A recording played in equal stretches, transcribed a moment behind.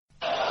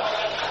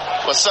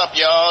What's up,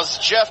 y'all? It's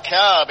Jeff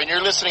Cobb, and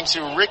you're listening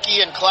to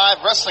Ricky and Clive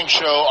Wrestling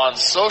Show on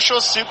Social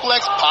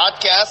Suplex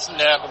Podcast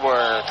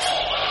Network.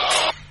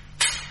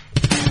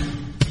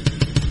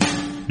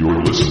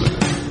 You're listening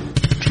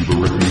to the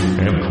Ricky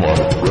and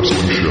Clive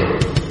Wrestling Show.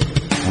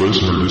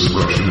 Listener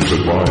discretion is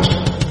advised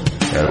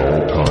at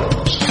all times.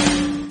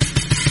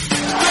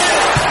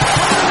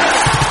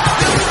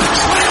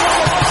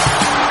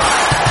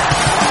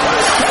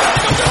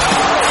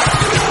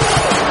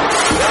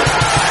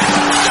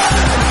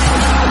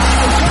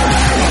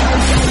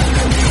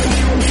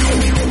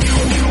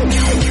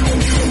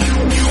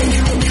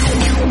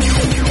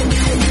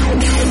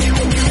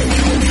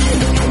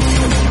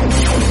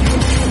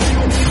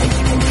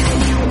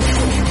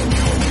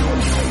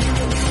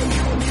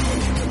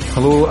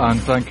 Hello and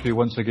thank you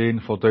once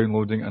again for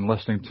downloading and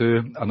listening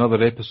to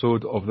another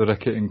episode of the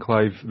Ricky and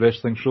Clive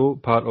Wrestling Show,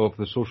 part of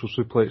the Social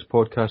Suplex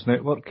Podcast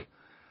Network.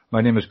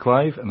 My name is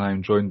Clive and I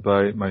am joined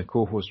by my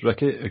co-host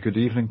Ricky. A good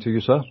evening to you,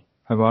 sir.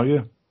 How are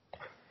you?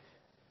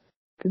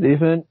 Good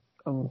evening.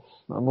 I'm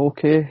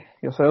okay.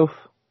 Yourself?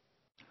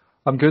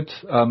 I'm good.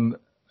 I'm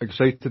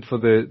excited for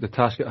the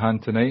task at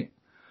hand tonight.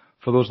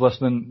 For those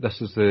listening,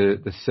 this is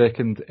the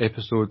second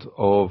episode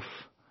of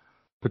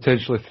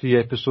potentially 3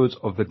 episodes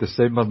of the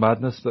December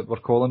Madness that we're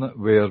calling it,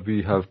 where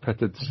we have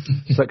pitted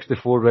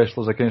 64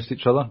 wrestlers against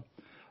each other.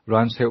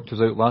 Rance helped us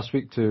out last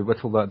week to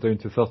whittle that down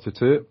to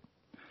 32.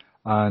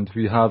 And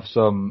we have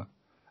some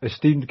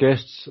esteemed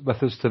guests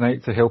with us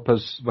tonight to help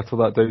us whittle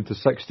that down to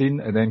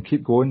 16 and then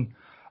keep going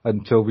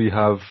until we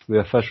have the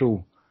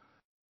official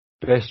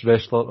best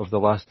wrestler of the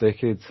last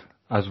decade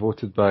as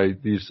voted by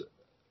this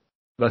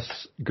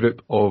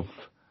group of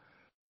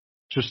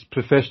just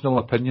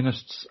professional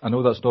opinionists. I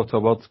know that's not a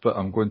word, but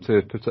I'm going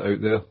to put it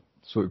out there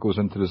so it goes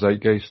into the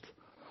zeitgeist.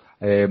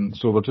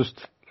 So we're just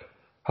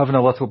having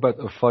a little bit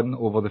of fun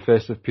over the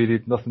festive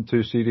period, nothing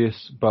too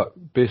serious, but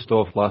based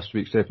off last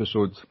week's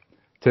episode,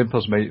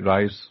 tempers might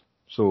rise.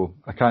 So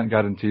I can't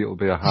guarantee it'll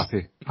be a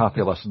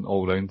happy listen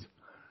all round.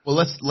 Well,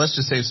 let's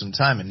just save some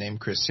time and name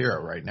Chris Hero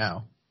right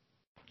now.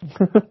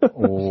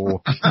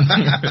 Oh.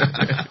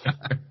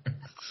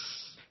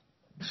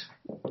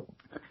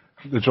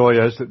 The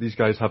joy is that these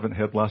guys haven't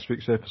heard last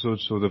week's episode,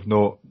 so they've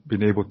not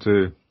been able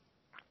to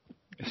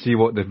see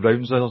what the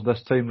rounds are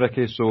this time,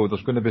 Ricky. So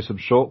there's going to be some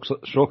shock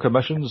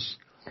omissions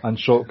and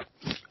shock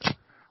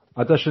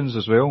additions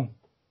as well.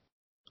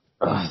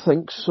 I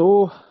think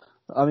so.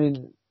 I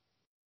mean,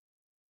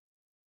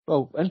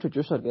 well,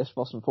 introduce our guest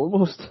first and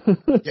foremost. Yeah,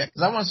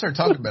 because I want to start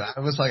talking about it.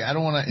 I was like, I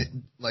don't want to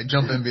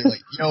jump in and be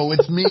like, yo,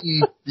 it's me,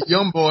 the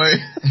young boy.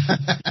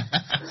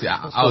 Yeah,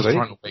 I was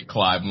trying to wait,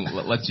 Clive, and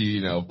let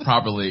you,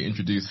 properly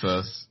introduce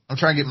us. I'm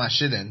trying to get my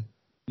shit in.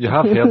 You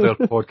have heard their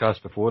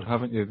podcast before,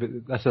 haven't you?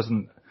 There's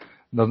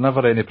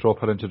never any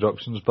proper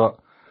introductions, but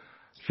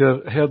if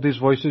you've heard these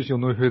voices, you'll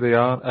know who they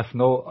are. If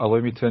not,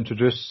 allow me to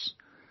introduce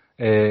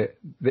the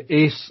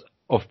ace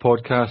of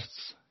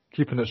podcasts,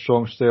 keeping it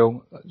strong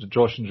still,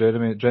 Josh and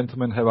Jeremy.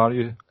 Gentlemen, how are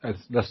you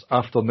this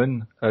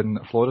afternoon in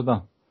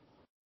Florida?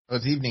 Oh,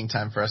 it's evening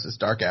time for us. It's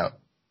dark out.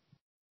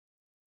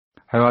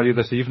 How are you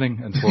this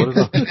evening in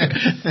Florida?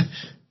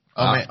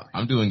 Man.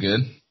 I'm doing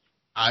good.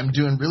 I'm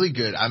doing really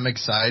good. I'm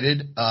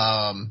excited.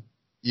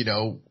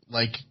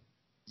 Like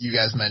you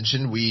guys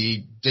mentioned,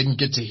 we didn't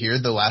get to hear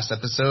the last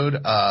episode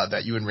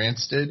that you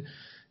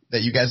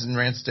guys and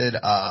Rance did.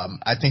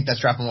 I think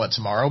that's dropping,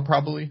 tomorrow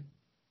probably?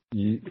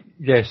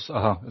 Yes,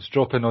 it's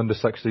dropping on the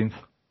 16th.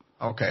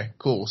 Okay,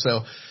 cool.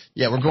 So,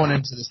 yeah, we're going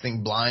into this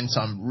thing blind,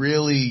 so I'm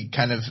really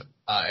kind of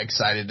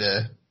excited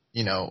to,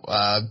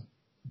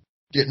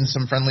 get in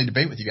some friendly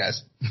debate with you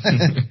guys.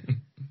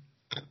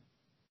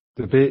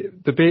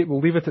 Debate. We'll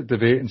leave it at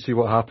debate and see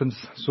what happens.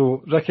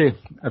 So, Ricky,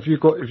 have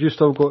you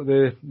still got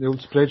the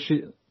old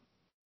spreadsheet?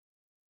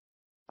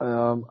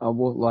 I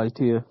won't lie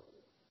to you.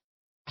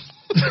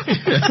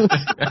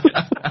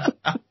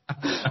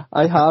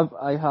 I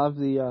have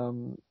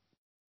the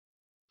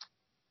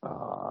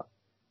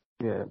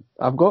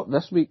I've got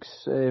this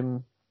week's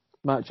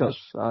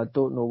matchups. I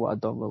don't know what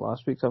I've done with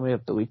last week's. I may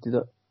have deleted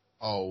it.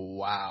 Oh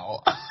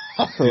wow.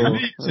 So there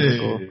we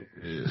go.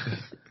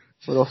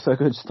 We're off to a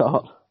good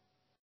start.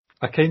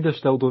 I kind of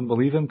still don't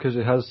believe him because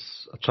he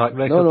has a track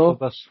record for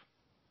this.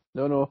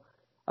 No.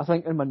 I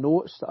think in my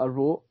notes that I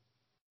wrote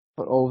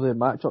for all the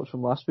matchups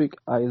from last week,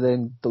 I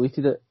then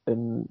deleted it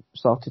and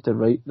started to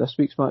write this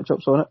week's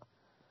matchups on it.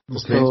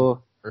 Okay.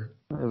 So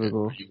there we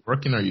go. Are you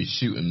working or are you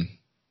shooting?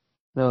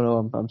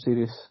 No, I'm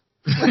serious.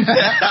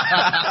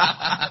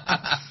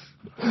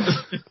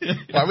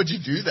 Why would you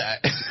do that?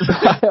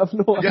 I have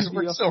no idea. You guys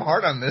worked so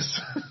hard on this.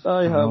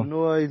 I have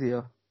no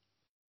idea.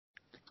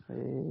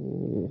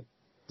 Well,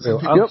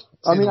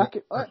 I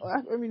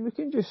mean, we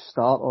can just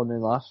start on the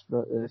last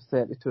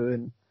 32,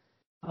 and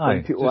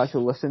when people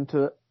actually listen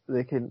to it,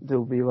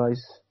 they'll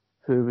realise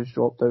who was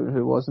dropped out and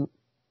who wasn't.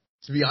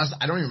 To be honest,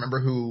 I don't even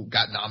remember who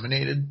got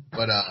nominated,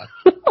 but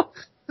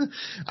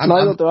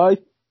neither do I.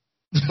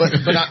 But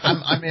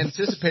I'm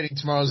anticipating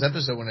tomorrow's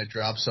episode when it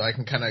drops, so I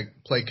can kind of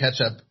play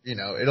catch up. You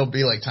know, it'll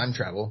be like time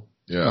travel.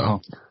 Yeah.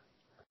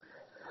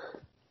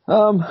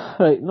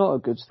 Right, not a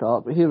good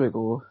start, but here we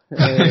go.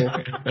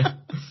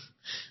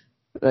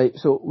 Right,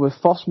 so the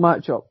first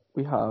matchup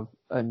we have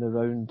in the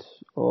round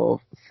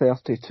of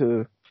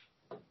 32.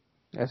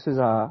 This is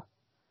a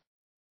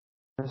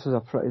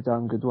pretty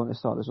damn good one to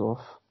start us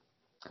off.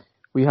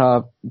 We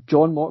have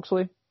Jon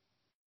Moxley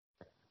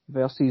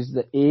versus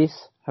the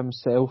ace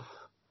himself,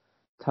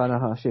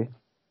 Tanahashi.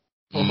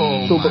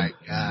 Oh so my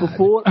God.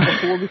 Before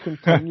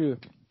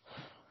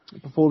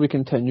we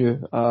continue,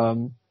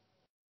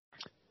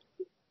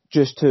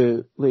 just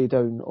to lay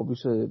down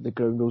obviously the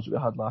ground rules that we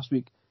had last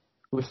week,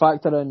 we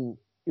factor in,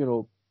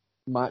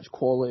 match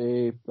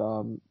quality,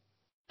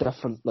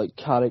 different like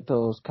character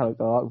arc,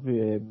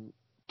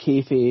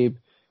 kayfabe,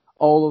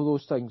 all of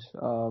those things.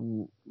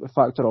 We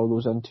factor all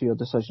those into your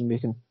decision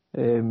making.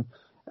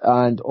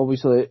 And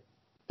obviously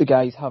the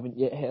guys haven't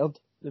yet heard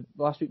the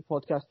last week's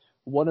podcast.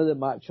 One of the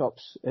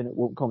matchups, and it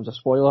won't come as a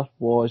spoiler,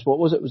 was, what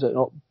was it? Was it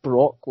not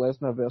Brock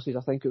Lesnar versus,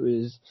 I think it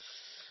was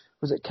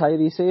it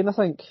Kairi Sane, I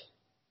think?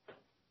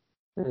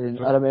 And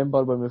I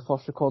remember when we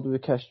first recorded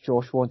with Kish,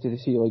 Josh wanted to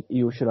see like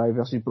Io Shirai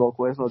versus Brock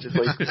Lesnar, just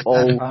like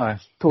all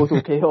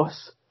total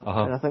chaos.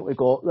 And I think we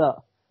got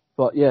that.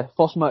 But yeah,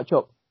 first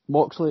matchup,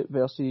 Moxley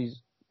versus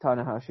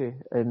Tanahashi,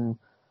 and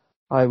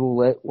I will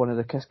let one of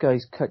the Kiss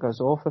guys kick us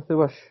off if they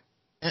wish.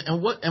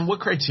 And what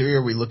criteria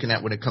are we looking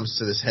at when it comes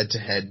to this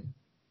head-to-head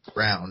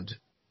round?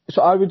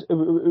 So it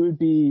would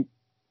be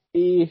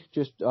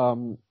just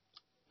the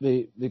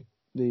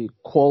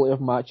quality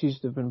of matches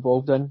they've been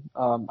involved in,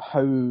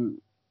 how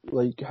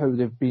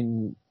they've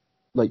been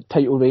like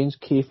title reigns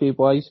kayfabe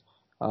wise.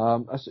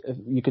 If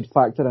you could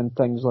factor in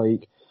things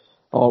like,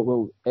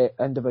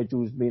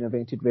 individuals main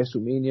evented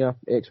WrestleMania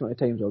X amount of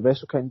times, or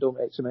Wrestle Kingdom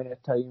X amount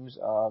of times.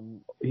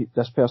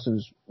 This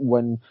person's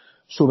won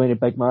so many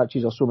big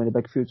matches or so many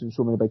big feuds and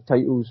so many big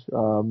titles.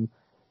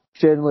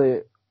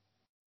 Generally,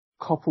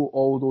 couple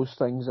all those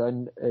things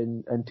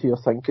into your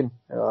thinking.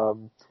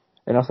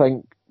 And I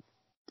think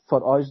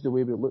for us, the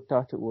way we looked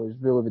at it was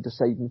really the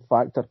deciding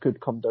factor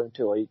could come down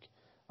to like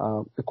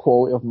the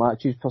quality of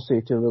matches per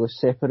se, to really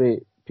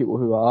separate people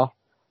who are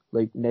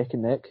like neck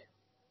and neck.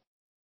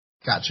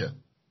 Gotcha.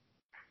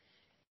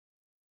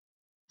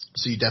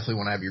 So you definitely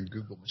want to have your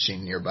Google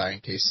machine nearby in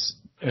case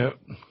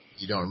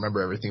you don't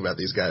remember everything about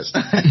these guys.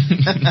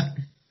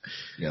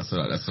 Yeah, so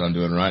that's what I'm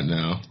doing right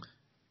now.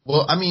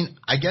 Well, I mean,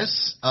 I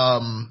guess,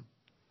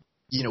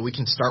 we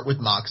can start with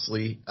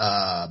Moxley,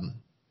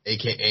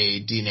 a.k.a.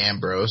 Dean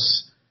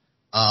Ambrose.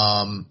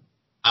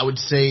 I would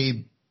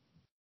say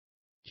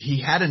he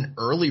had an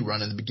early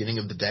run in the beginning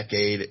of the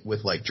decade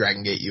with like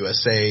Dragon Gate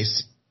USA,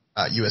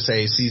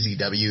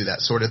 CZW,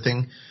 that sort of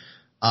thing.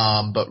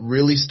 But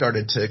really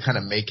started to kind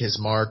of make his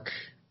mark,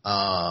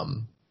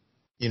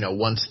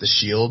 once the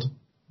Shield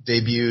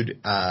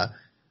debuted.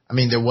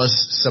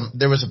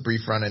 There was a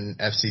brief run in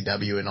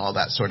FCW and all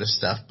that sort of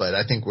stuff, but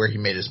I think where he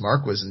made his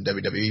mark was in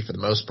WWE for the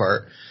most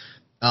part.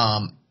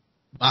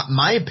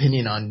 My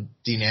opinion on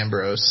Dean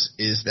Ambrose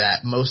is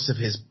that most of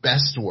his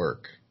best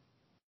work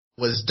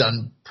was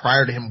done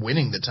prior to him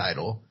winning the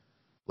title.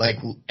 Like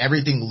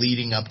everything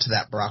leading up to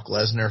that Brock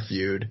Lesnar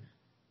feud,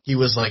 he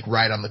was like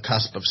right on the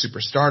cusp of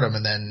superstardom,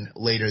 and then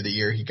later the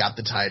year he got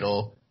the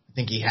title. I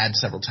think he had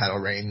several title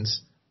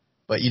reigns,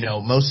 but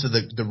most of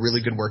the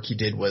really good work he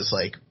did was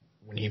like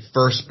when he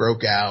first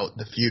broke out,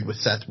 the feud with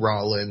Seth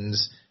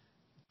Rollins,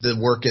 the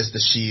work as the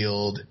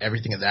Shield,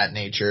 everything of that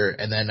nature.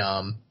 And then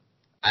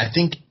I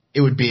think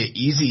it would be an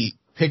easy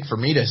pick for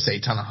me to say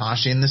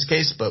Tanahashi in this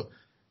case, but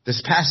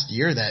this past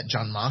year that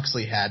Jon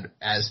Moxley had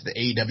as the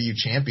AEW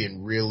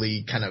champion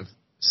really kind of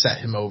set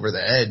him over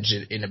the edge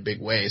in a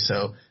big way.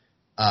 So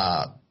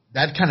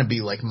that'd kind of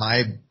be like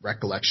my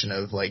recollection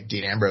of like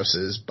Dean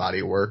Ambrose's body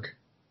of work.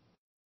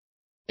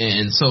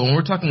 And so when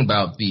we're talking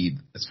about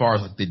as far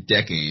as like the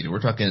decade, are we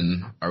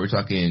talking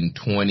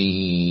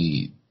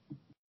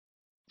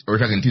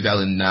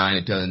 2009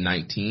 to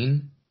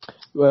 2019?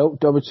 Well,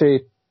 I would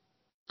say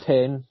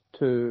 10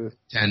 to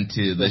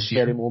this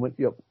year. Very moment.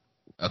 Yep.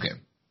 Okay.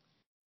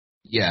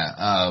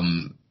 Yeah.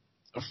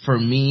 For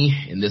me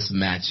in this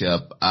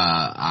matchup,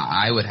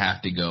 I would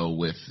have to go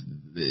with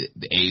the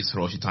ace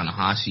Hiroshi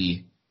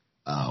Tanahashi.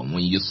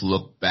 When you just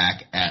look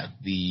back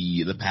at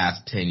the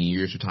past 10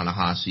 years for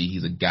Tanahashi,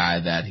 he's a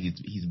guy that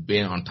he's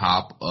been on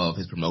top of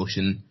his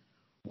promotion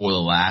for the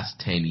last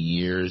 10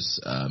 years.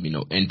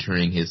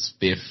 Entering his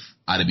 5th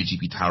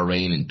IWGP title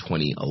reign in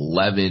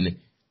 2011.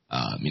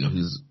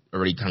 He's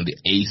already kind of the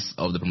ace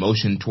of the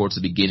promotion towards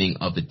the beginning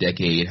of the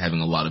decade,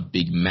 having a lot of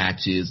big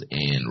matches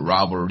and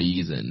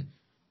rivalries and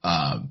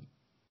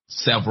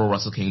several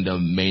Wrestle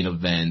Kingdom main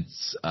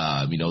events.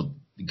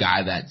 The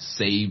guy that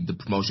saved the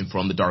promotion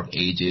from the Dark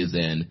Ages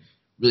and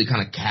really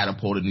kind of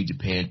catapulted New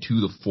Japan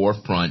to the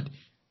forefront.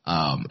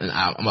 And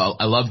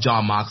I love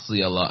Jon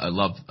Moxley. I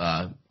love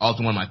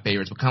also one of my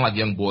favorites, but kind of like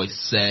Young Boy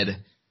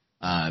said,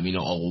 a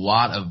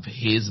lot of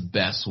his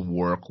best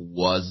work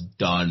was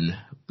done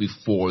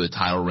before the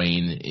title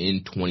reign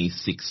in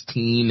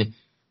 2016.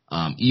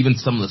 Even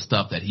some of the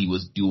stuff that he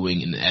was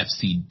doing in the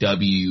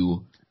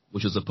FCW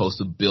which was supposed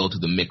to build to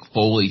the Mick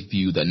Foley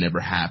feud that never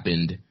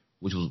happened,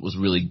 which was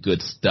really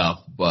good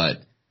stuff. But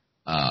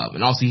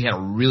and also he had a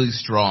really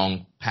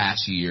strong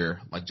past year,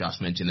 like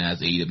Josh mentioned,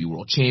 as AEW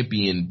World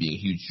Champion, being a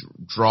huge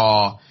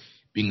draw,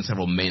 being in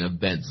several main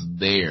events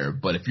there.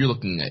 But if you're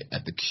looking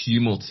at the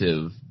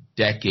cumulative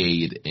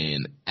decade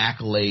in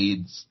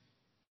accolades,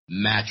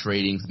 match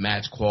ratings,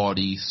 match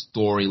quality,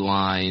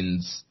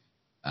 storylines,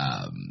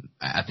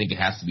 I think it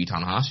has to be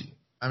Tanahashi.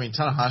 I mean,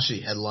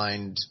 Tanahashi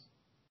headlined,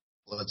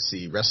 let's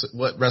see,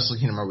 what Wrestle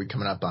Kingdom are we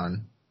coming up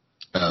on?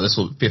 This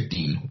was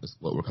 15 is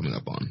what we're coming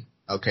up on.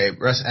 Okay,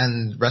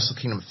 and Wrestle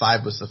Kingdom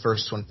 5 was the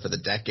first one for the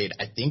decade.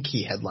 I think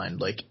he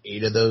headlined like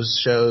 8 of those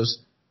shows,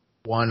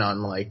 won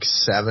on like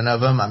 7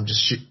 of them. I'm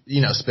just,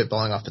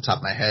 spitballing off the top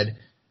of my head.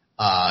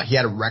 He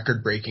had a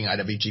record-breaking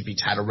IWGP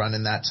title run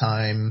in that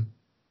time.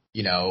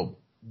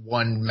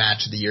 Won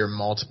match of the year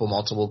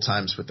multiple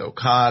times with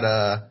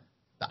Okada.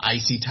 The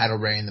IC title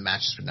reign, the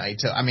matches with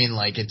Naito. I mean,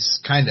 like, it's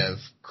kind of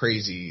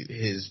crazy,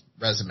 his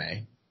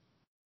resume.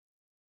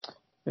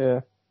 Yeah.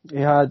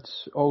 He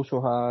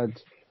also had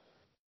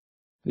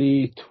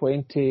the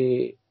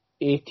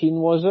 2018,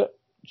 was it?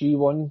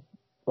 G1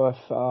 with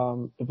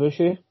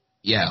Ibushi.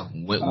 Yeah,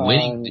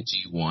 winning the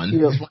G1.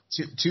 He won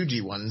two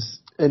G1s.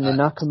 And the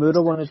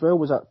Nakamura one as well,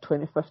 was that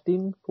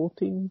 2015,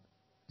 14?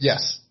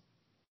 Yes.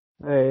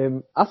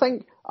 I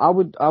think I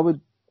would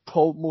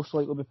probably most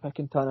likely be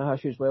picking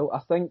Tanahashi as well. I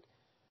think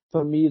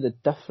for me the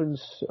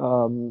difference,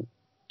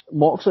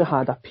 Moxley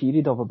had a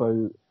period of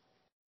about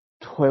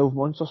 12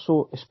 months or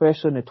so,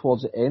 especially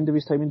towards the end of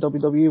his time in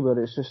WWE,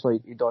 where it's just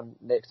like he done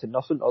next to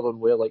nothing other than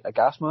wear like a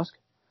gas mask.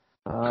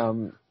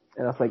 And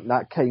I think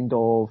that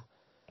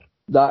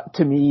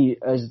to me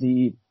is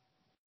the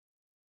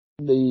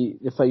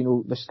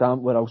final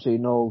stamp where I'll say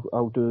no,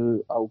 I'll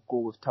go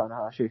with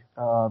Tanahashi,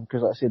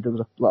 because like I said, there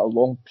was a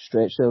long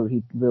stretch there where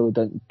he really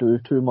didn't do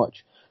too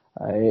much.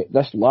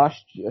 This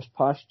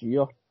past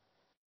year,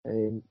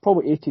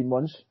 probably 18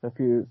 months if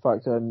you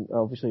factor in,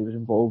 obviously he was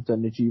involved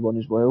in the G1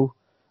 as well,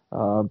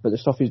 but the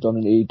stuff he's done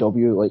in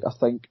AEW, like, I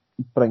think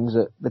brings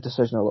the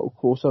decision a little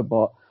closer.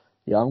 But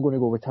yeah, I'm going to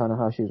go with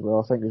Tanahashi as well.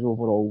 I think his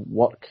overall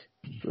work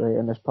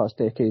in this past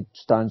decade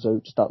stands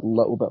out just that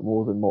little bit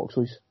more than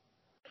Moxley's.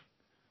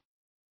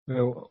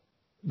 Well,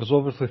 there's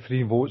obviously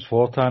 3 votes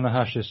for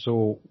Tanahashi,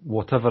 so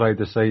whatever I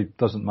decide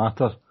doesn't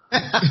matter.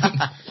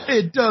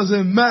 It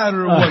doesn't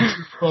matter what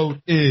your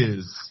vote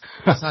is.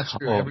 That's not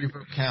true. Every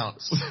vote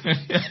counts.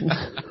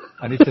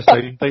 I need to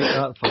sound bite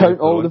that. Count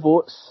all the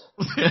votes.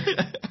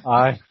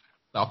 Aye.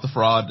 Stop the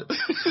fraud.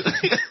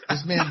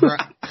 This man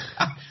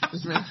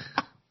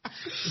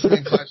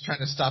Clive's trying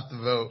to stop the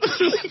vote.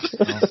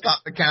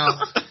 Stop the count.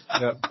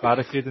 Yeah,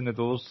 barricading the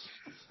doors.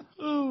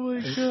 Oh my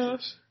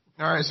gosh.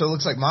 All right, so it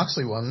looks like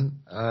Moxley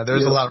won.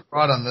 There's a lot of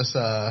fraud on this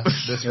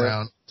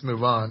round. Let's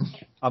move on.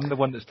 I'm the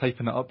one that's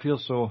typing it up here,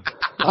 so...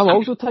 I'm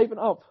also typing it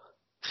up.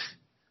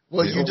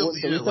 Well, you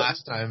deleted it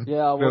last time.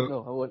 Yeah, I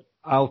won't.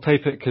 I'll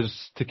type it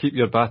to keep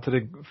your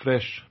battery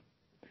fresh.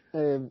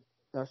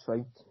 That's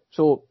fine.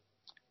 So,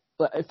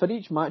 for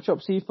each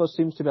matchup, see if there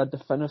seems to be a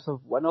definitive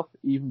winner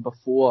even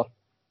before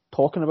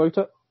talking about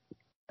it.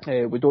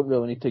 We don't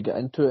really need to get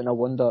into it,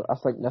 and I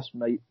think this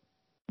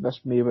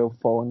may well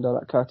fall under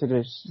that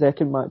category.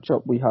 Second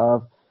matchup, we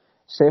have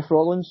Seth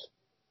Rollins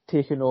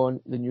taking on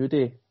the New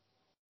Day.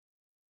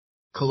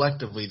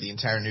 Collectively, the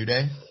entire New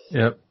Day?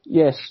 Yep.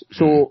 Yes.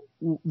 So,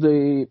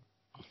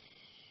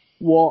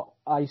 what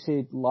I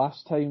said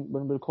last time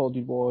when we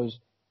recorded was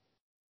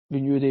the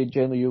New Day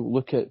generally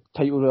look at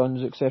title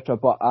runs, etc.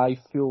 But I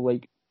feel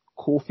like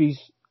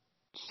Kofi's,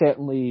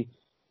 certainly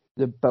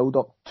the build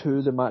up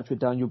to the match with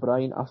Daniel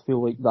Bryan, I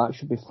feel like that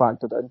should be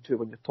factored into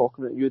when you're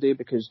talking about New Day,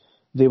 because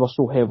they were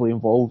so heavily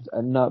involved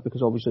in that,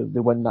 because obviously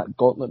they win that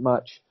gauntlet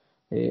match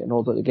in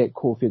order to get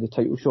Kofi the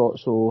title shot.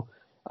 So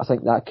I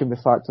think that can be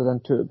factored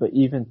into it. But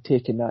even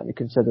taking that into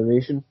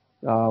consideration,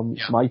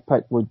 my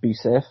pick would be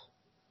Seth.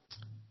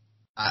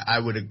 I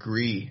would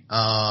agree.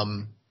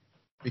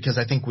 Because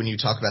I think when you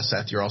talk about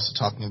Seth, you're also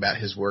talking about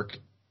his work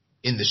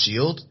in the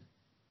Shield.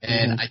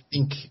 And I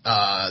think,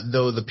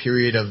 though the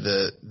period of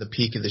the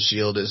peak of the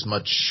Shield is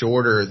much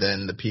shorter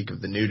than the peak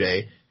of the New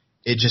Day,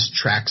 it just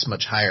tracks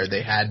much higher.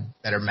 They had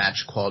better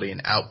match quality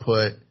and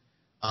output.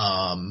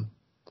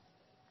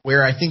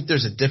 Where I think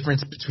there's a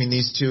difference between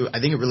these two, I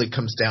think it really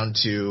comes down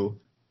to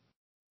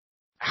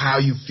how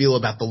you feel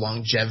about the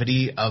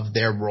longevity of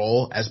their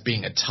role as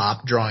being a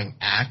top drawing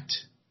act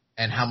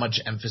and how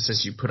much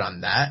emphasis you put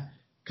on that.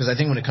 Because I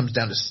think when it comes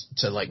down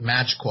to like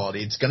match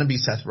quality, it's going to be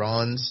Seth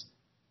Rollins.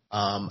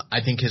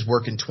 I think his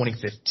work in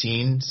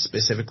 2015,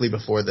 specifically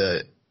before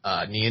the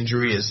knee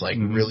injury, is like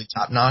really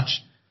top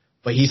notch.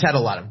 But he's had a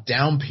lot of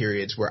down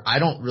periods where I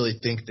don't really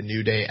think the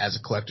New Day as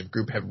a collective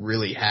group have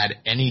really had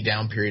any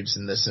down periods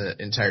in this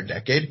entire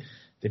decade.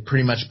 They've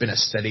pretty much been a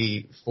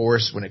steady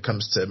force when it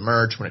comes to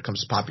merch, when it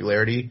comes to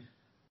popularity.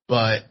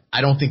 But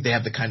I don't think they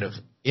have the kind of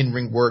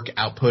in-ring work,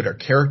 output, or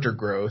character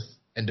growth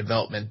and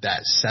development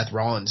that Seth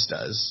Rollins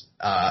does,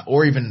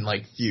 or even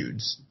like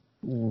feuds.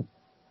 And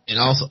And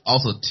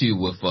also too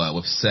with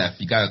Seth,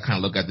 you got to kind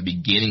of look at the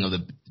beginning of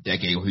the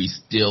decade where he's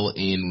still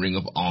in Ring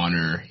of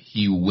Honor.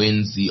 He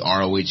wins the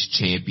ROH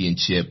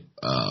Championship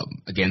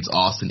against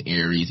Austin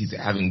Aries. He's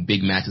having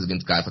big matches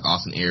against guys like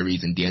Austin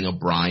Aries and Daniel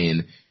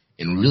Bryan,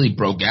 and really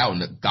broke out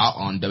and got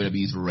on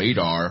WWE's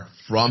radar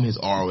from his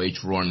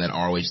ROH run, that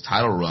ROH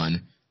title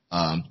run,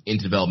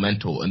 into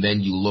developmental. And then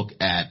you look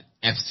at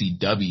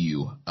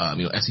FCW,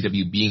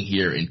 FCW being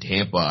here in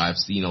Tampa. I've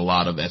seen a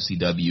lot of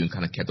FCW and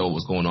kind of kept up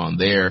what's going on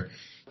there.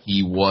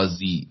 He was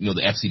the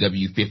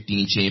FCW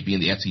 15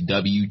 champion, the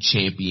FCW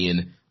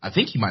champion. I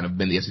think he might have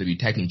been the FCW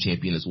tag team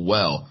champion as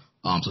well.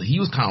 So he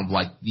was kind of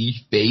like the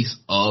face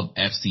of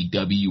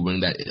FCW,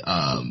 winning that,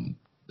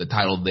 the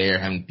title there,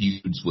 having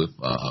feuds with,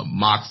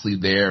 Moxley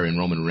there and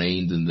Roman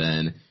Reigns, and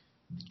then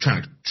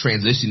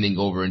transitioning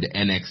over into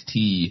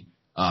NXT,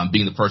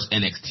 being the first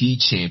NXT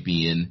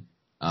champion,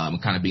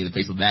 kind of being the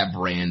face of that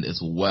brand as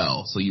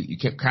well. So you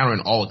kept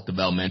countering all the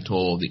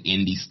developmental, the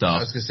indie stuff.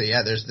 I was gonna say,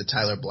 yeah, there's the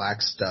Tyler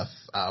Black stuff,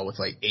 with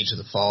like Age of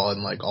the Fall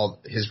and like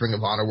all his Ring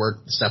of Honor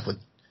work, the stuff with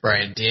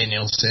Bryan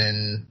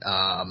Danielson,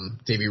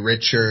 Davey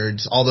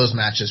Richards. All those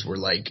matches were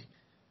like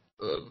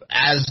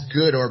as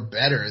good or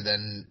better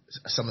than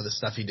some of the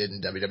stuff he did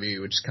in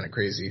WWE, which is kind of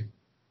crazy.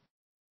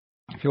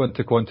 If you want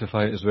to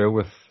quantify it as well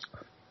with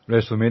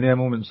WrestleMania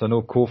moments, I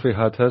know Kofi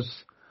had his,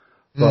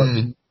 but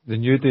the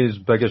New Day's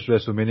biggest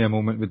WrestleMania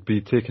moment would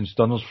be taking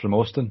stunners from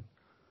Austin.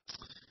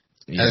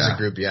 As a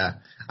group, yeah.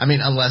 I mean,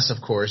 unless,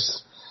 of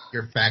course,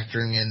 you're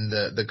factoring in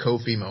the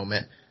Kofi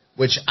moment,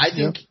 which I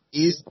think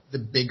is the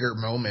bigger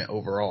moment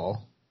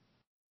overall.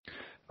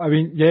 I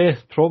mean, yeah,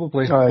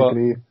 probably. I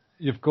agree.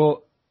 You've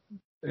got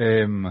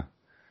the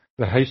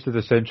heist of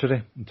the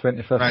century in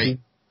 2015. Right.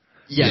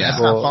 Yeah,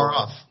 that's not far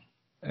off.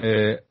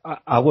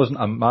 I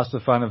wasn't a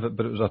massive fan of it,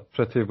 but it was a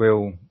pretty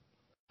well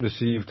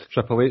received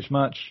Triple H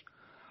match,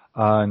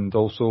 and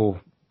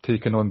also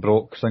taking on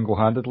Brock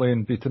single-handedly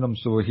and beating him.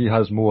 So he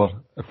has more,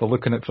 if we're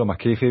looking at it from a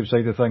kayfabe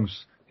side of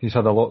things, he's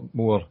had a lot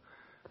more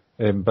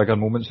bigger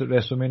moments at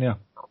WrestleMania.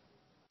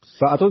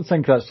 But I don't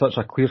think that's such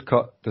a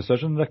clear-cut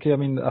decision, Ricky. I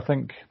mean, I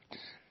think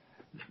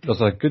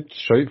there's a good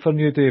shout for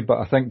New Day, but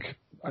I think,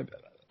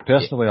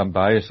 personally, I'm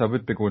biased. I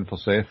would be going for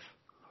Seth.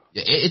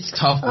 Yeah, it's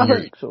tough when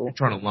you're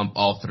trying to lump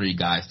all three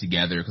guys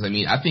together, because, I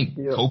mean, I think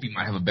Kofi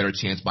might have a better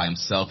chance by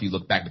himself. You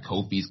look back to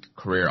Kofi's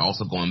career,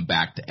 also going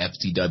back to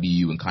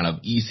FCW and kind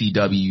of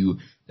ECW,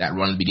 that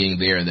run at the beginning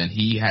there, and then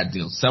he had,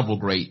 several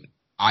great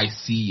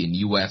IC and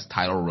US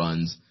title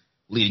runs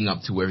leading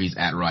up to where he's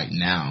at right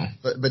now.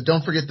 But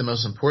don't forget the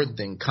most important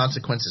thing,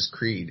 Consequences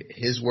Creed.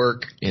 His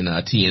work in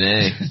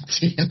TNA.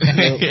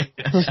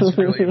 That's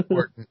really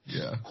important.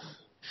 Yeah.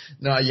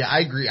 No, yeah, I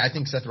agree. I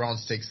think Seth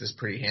Rollins takes this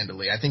pretty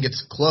handily. I think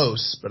it's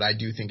close, but I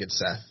do think it's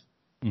Seth.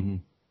 Mm-hmm.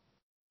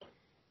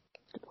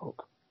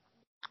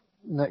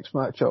 Next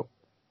matchup.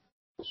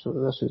 So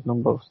this is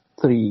number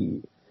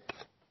 3.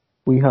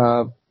 We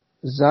have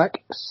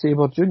Zack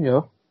Sabre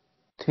Jr.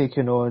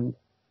 taking on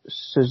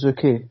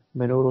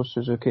Minoru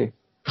Suzuki.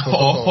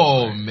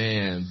 Oh,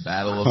 man.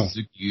 Battle of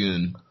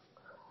Suzuki.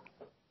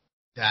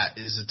 That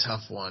is a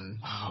tough one.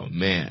 Oh,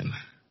 man.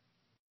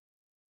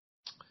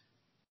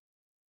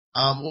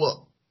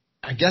 Well,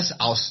 I guess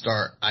I'll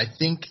start. I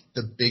think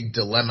the big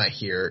dilemma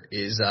here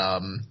is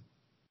how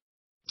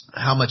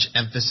much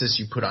emphasis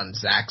you put on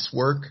Zach's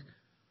work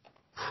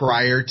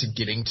prior to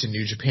getting to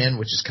New Japan,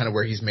 which is kind of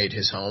where he's made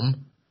his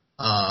home.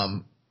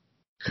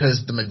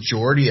 Because the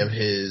majority of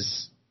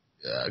his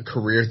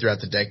career throughout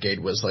the decade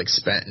was like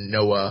spent in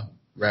Noah,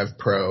 Rev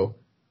Pro,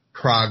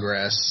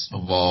 Progress,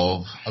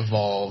 Evolve,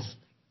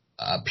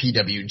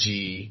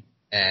 PWG,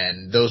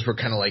 and those were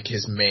kind of like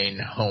his main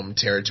home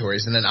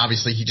territories. And then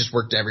obviously he just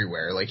worked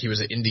everywhere. Like he was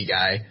an indie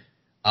guy,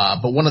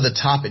 but one of the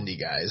top indie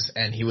guys,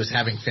 and he was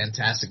having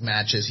fantastic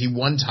matches. He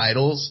won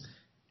titles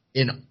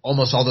in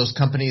almost all those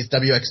companies,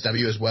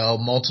 WXW as well,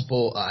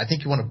 multiple, I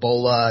think he won a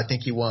Bola, I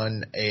think he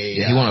won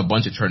he won a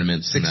bunch of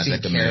tournaments in that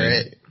 16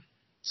 Carat.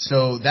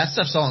 So that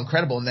stuff's all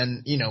incredible. And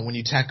then, when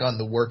you tack on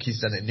the work he's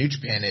done in New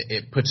Japan,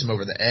 it puts him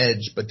over the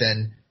edge. But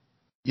then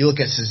you look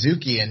at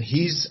Suzuki, and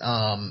he's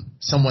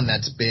someone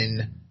that's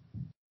been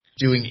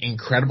doing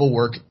incredible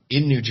work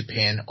in New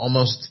Japan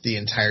almost the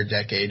entire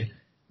decade,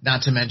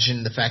 not to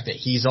mention the fact that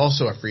he's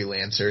also a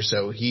freelancer,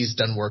 so he's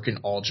done work in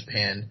All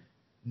Japan,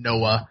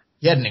 Noah.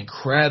 He had an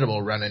incredible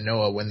run in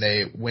Noah when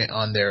they went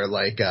on their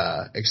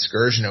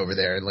excursion over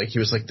there, and he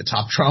was the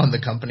top draw in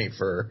the company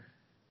for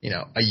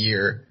a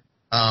year.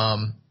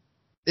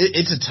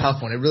 It's a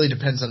tough one. It really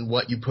depends on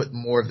what you put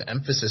more of the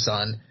emphasis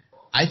on.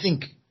 I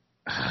think,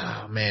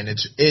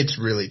 it's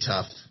really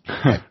tough.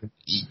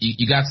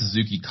 You got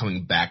Suzuki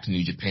coming back to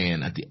New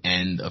Japan at the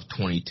end of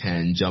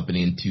 2010, jumping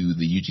into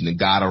the Yuji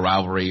Nagata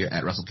rivalry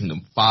at Wrestle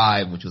Kingdom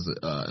 5, which was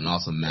an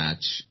awesome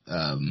match.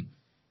 And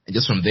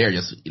just from there,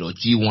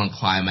 G1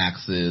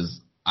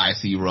 climaxes,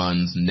 IC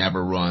runs,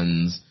 never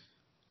runs,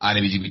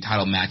 IWGP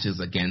title matches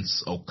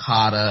against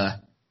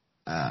Okada.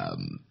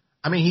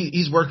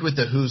 He's worked with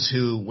the who's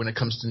who when it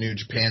comes to New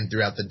Japan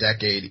throughout the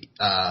decade.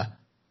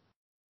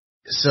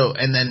 So,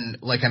 and then,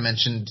 like I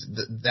mentioned,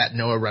 that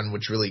Noah run,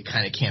 which really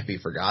kind of can't be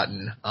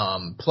forgotten.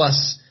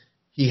 Plus,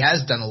 he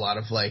has done a lot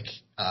of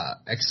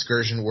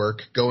excursion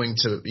work, going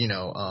to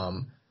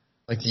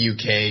like the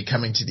UK,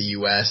 coming to the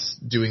US,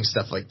 doing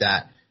stuff like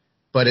that.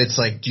 But it's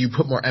like, do you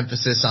put more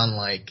emphasis on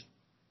like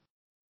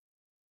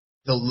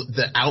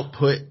the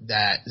output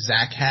that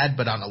Zach had,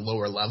 but on a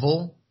lower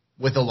level,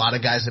 with a lot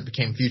of guys that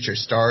became future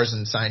stars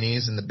and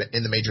signees in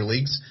the major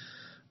leagues,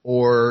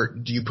 or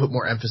do you put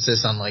more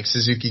emphasis on like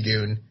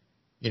Suzuki-gun,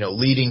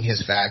 leading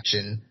his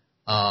faction,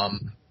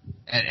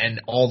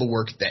 and all the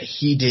work that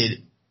he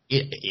did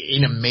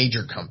in a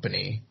major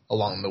company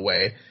along the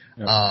way?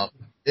 Yeah.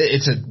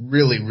 It's a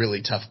really,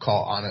 really tough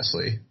call,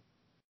 honestly.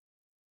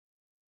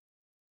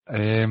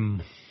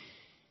 I'm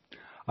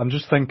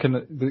just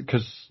thinking,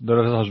 because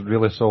there is a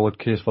really solid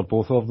case for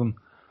both of them,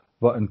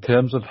 but in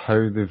terms of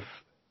how they've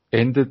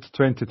ended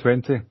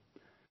 2020,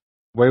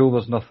 while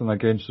there's nothing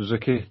against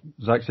Suzuki,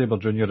 Zack Sabre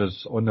Jr.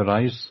 is on the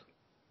rise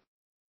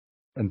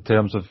in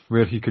terms of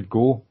where he could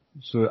go.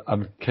 So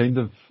I'm kind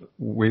of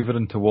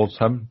wavering towards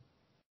him,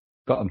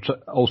 but I'm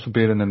also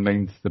bearing in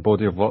mind the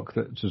body of work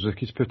that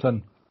Suzuki's put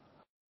in.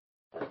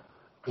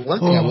 One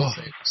thing I will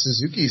say,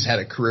 Suzuki's had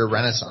a career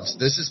renaissance.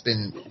 This has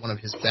been one of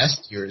his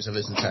best years of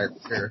his entire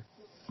career.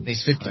 And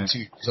he's 52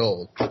 years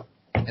old,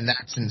 and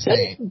that's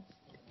insane.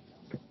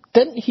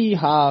 Didn't he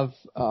have,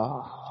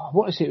 I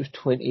want to say it was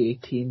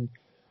 2018,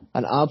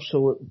 an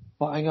absolute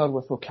banger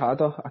with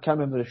Okada? I can't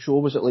remember the show.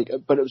 Was it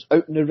but it was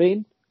Out in the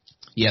Rain?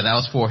 Yeah, that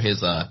was for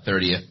his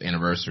 30th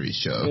anniversary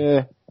show.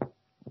 Yeah.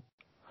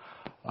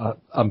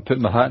 I'm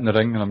putting my hat in the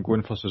ring and I'm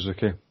going for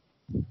Suzuki.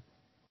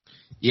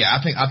 Yeah,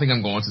 I think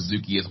I'm going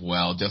Suzuki as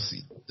well. Just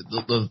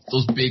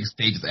those big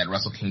stages at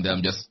Wrestle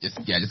Kingdom, just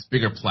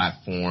bigger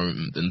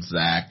platform than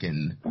Zach,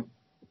 and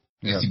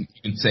I guess you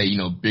can say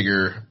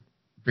bigger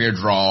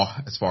draw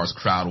as far as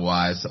crowd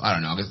wise. So I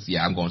don't know. I guess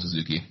I'm going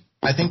Suzuki.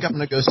 I think I'm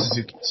going to go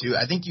Suzuki too.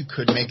 I think you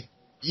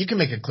can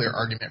make a clear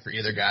argument for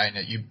either guy, and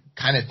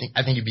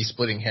I think you'd be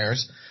splitting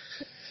hairs.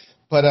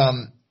 But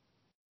a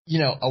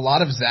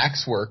lot of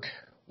Zach's work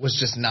was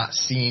just not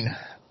seen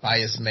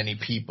by as many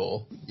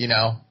people,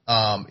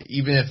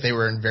 even if they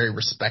were in very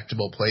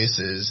respectable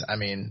places. I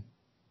mean,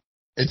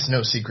 it's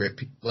no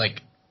secret,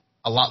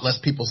 a lot less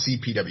people see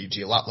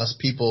PWG, a lot less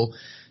people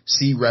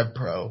see Rev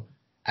Pro,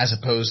 as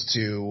opposed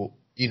to,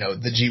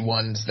 the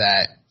G1s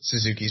that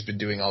Suzuki's been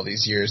doing all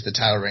these years, the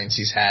title reigns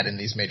he's had in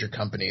these major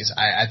companies.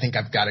 I think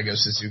I've got to go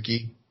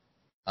Suzuki,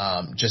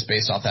 just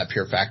based off that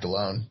pure fact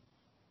alone.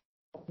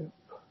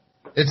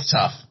 It's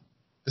tough.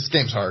 This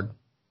game's hard.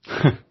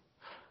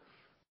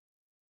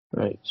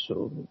 Right,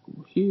 so we'll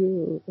go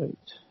here. Right.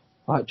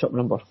 Matchup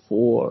number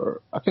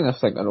 4. I think I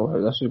know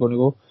how this is going to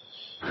go.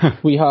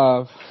 We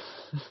have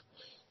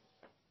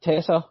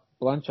Tessa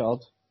Blanchard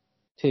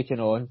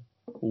taking on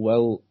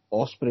Will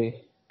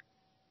Ospreay.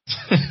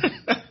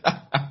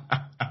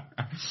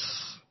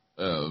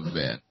 Oh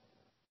man,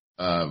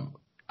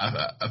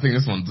 I think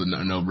this one's a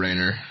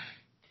no-brainer.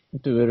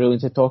 Do we really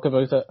need to talk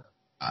about it?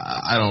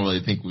 I don't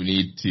really think we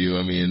need to.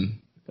 I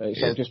mean, right,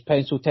 so I'll just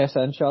pencil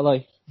Tessa in, shall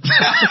I?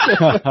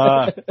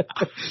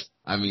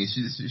 I mean,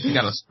 she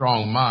got a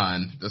strong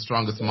mind, the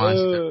strongest mind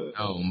she's ever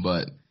known.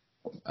 But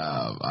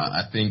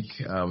I think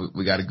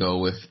we got to go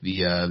with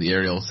the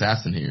aerial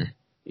assassin here.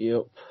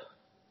 Yep.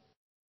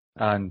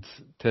 And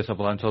Tessa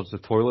Blanchard's the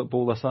toilet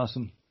bowl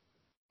assassin.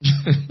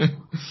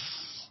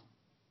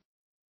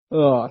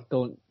 Oh,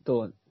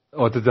 don't.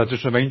 Oh, did I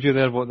just remind you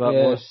there what that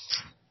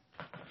was?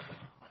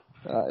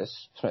 That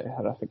is pretty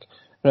horrific.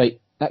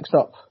 Right, next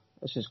up.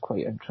 This is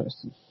quite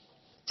interesting.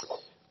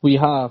 We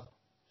have,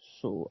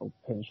 so I'll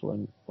pencil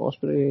in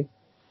Ospreay.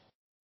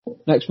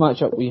 Next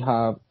matchup we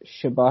have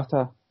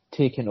Shibata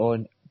taking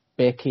on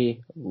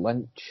Becky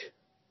Lynch.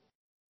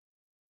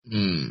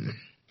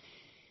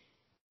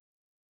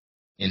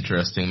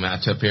 Interesting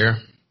matchup here.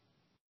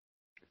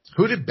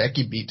 Who did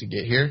Becky beat to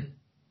get here?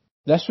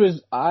 This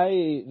was,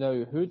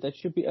 who did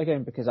she beat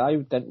again? Because I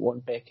didn't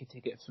want Becky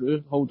to get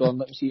through. Hold on,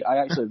 let me see. I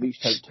actually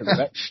reached out to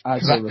Rich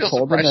as we were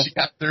recording this. She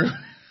got through.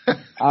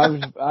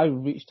 I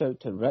reached out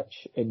to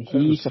Rich, and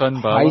he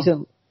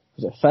surprisingly...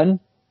 Was it Finn?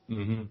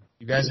 Mm-hmm.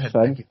 You guys had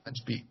Becky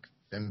Lynch beat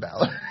Finn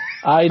Balor.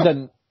 I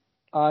didn't.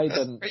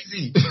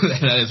 Crazy.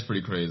 That is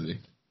pretty crazy.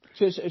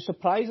 So it's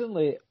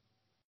surprisingly,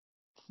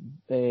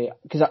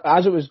 because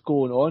as it was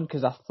going on,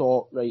 because I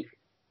thought, right,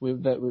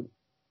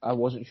 I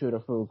wasn't sure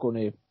if we were going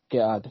to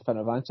get a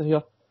definitive answer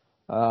here.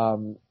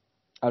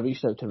 I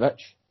reached out to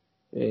Rich,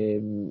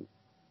 and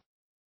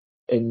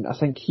I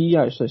think he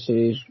actually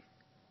says,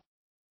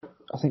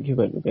 I think he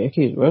went with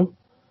Becky as well.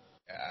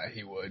 Yeah,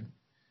 he would.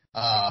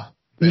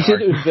 He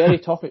said it was very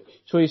tough.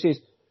 So he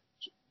says,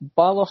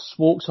 Balor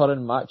smokes her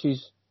in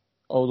matches,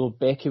 although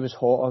Becky was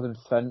hotter than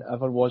Finn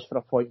ever was for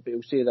a point, but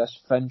he'll say this,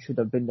 Finn should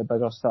have been the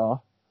bigger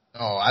star.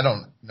 Oh, I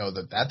don't know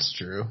that that's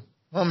true.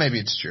 Well, maybe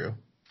it's true.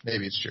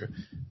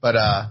 But,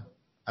 I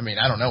mean,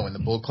 I don't know. When the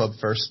Bullet Club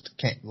first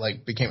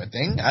became a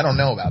thing, I don't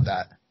know about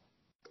that.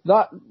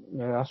 That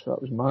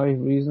was my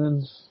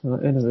reasoning.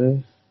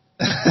 Anyway.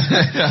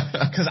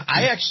 Because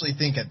I actually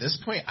think at this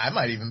point I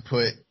might even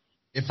put,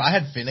 if I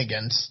had Finn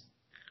against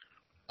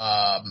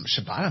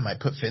Shibata, I might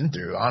put Finn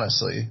through,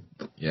 honestly.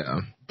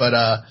 Yeah. But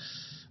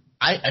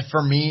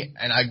for me,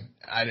 and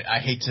I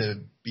hate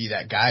to be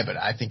that guy, but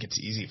I think it's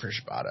easy for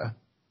Shibata.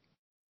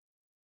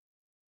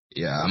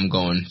 Yeah, I'm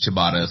going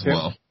Shibata as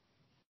well.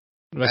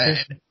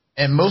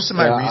 And most of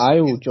my reasons,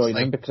 I will join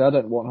in because I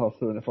didn't want her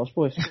through in the first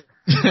place.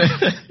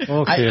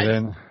 Okay,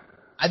 then.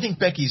 I think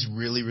Becky's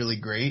really, really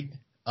great.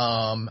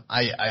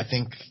 I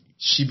think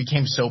she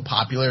became so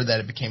popular that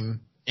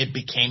it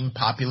became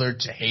popular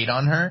to hate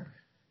on her.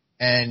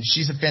 And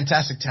she's a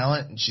fantastic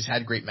talent, and she's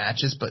had great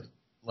matches, but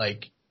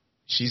like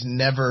she's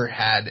never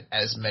had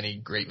as many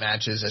great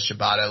matches as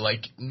Shibata,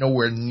 like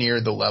nowhere near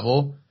the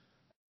level.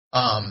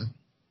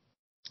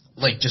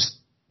 Like just,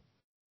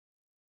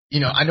 you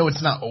know, I know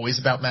it's not always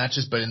about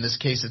matches, but in this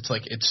case, it's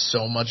like it's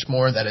so much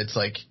more that it's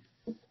like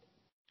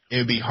it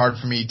would be hard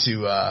for me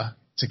to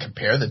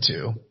compare the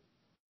two.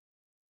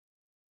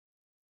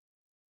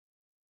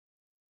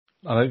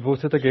 All right,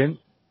 voted again.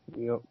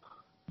 Yep.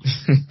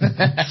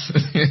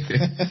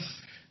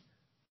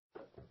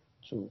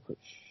 So,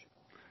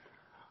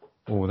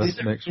 Oh, this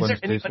next Is one's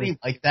there anybody tasty.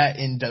 like that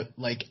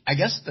like, I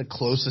guess the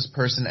closest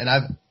person,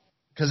 and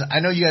because I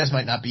know you guys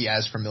might not be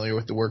as familiar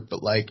with the work,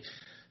 but like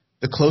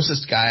the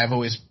closest guy I've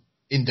always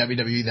in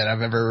WWE that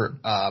I've ever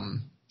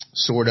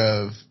sort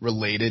of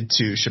related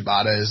to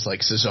Shibata is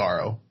like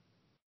Cesaro.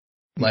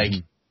 Like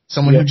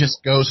someone who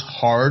just goes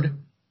hard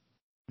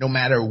no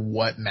matter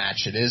what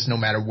match it is, no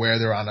matter where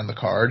they're on the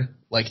card.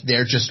 Like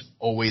they're just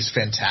always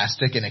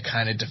fantastic, and it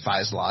kind of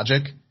defies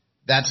logic.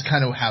 That's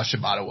kind of how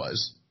Shibata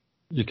was.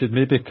 You could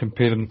maybe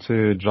compare him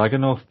to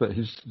Dragunov, but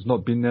he's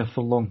not been there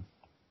for long.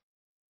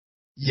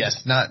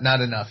 Yes,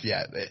 not enough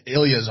yet.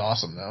 Ilya's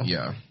awesome though.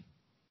 Yeah.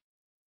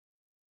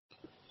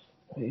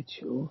 right,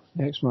 so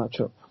next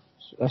matchup.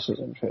 So this is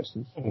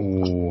interesting.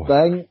 Oh.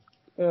 Then,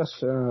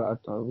 yes,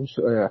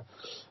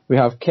 we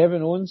have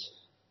Kevin Owens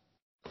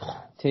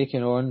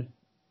taking on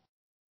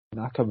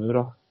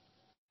Nakamura.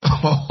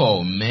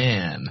 Oh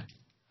man.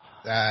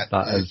 That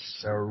is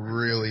is a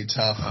really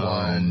tough Oh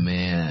one.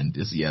 man.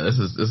 This is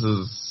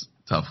a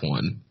tough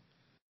one.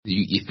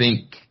 You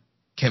think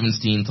Kevin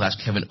Steen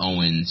 / Kevin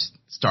Owens,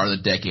 start of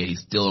the decade,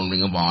 he's still in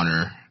Ring of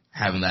Honor,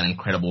 having that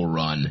incredible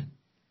run.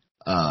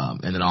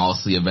 And then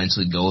obviously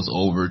eventually goes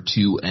over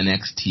to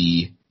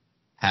NXT,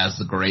 has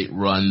the great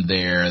run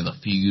there, the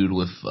feud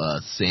with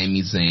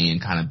Sami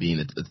Zayn kind of being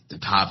the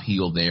top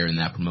heel there in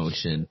that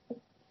promotion.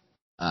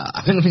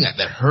 I think the thing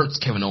that hurts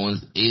Kevin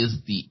Owens is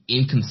the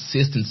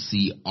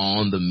inconsistency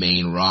on the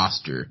main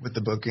roster. With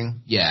the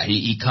booking. Yeah,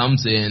 he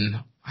comes in,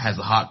 has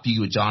a hot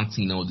feud with John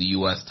Cena with the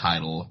U.S.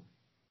 title,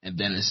 and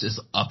then it's just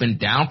up and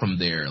down from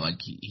there. Like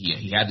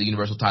he had the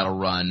Universal title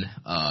run,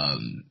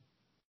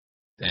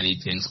 then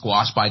he's getting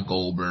squashed by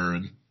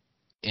Goldberg,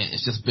 and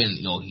it's just been,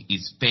 you know,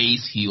 he's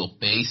face heel.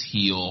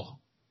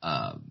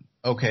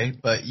 Okay,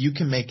 but you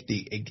can make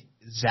the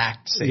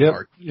exact same Yep,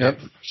 argument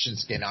for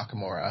Shinsuke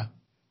Nakamura.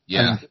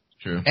 Yeah,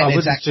 true. And I it's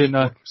wouldn't say actually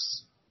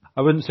worse.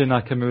 I wouldn't say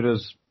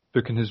Nakamura's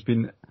booking has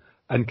been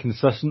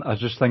inconsistent. I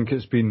just think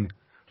it's been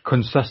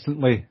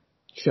consistently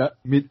Shit.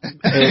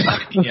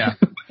 Yeah.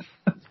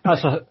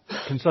 That's a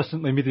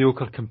consistently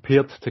mediocre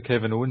compared to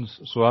Kevin Owens.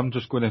 So I'm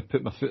just going to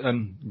put my foot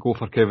in, go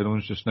for Kevin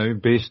Owens just now,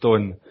 based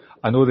on,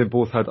 I know they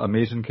both had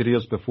amazing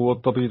careers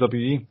before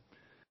WWE,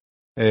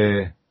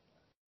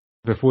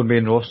 before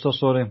main roster,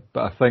 sorry,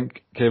 but I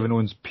think Kevin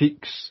Owens'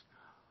 peaks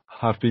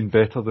have been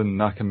better than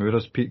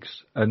Nakamura's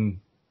peaks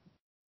in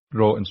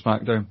Raw and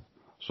SmackDown.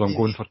 So I'm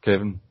going for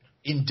Kevin.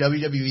 In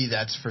WWE,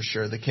 that's for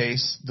sure the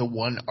case. The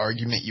one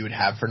argument you would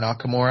have for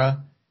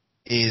Nakamura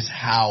is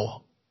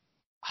how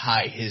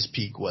high his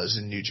peak was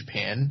in New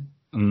Japan.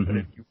 Mm-hmm.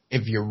 But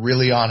if you're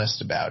really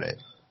honest about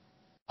it,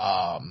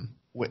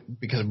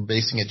 because I'm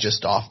basing it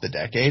just off the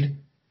decade,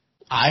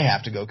 I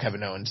have to go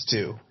Kevin Owens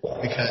too,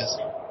 because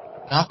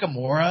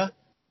Nakamura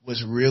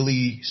was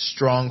really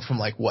strong from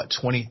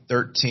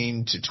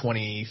 2013 to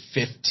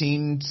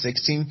 2015,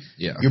 16.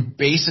 Yeah. You're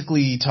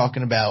basically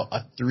talking about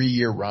a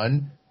 3-year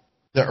run.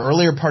 The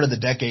earlier part of the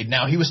decade,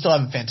 now he was still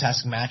having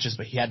fantastic matches,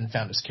 but he hadn't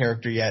found his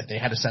character yet. They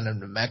had to send him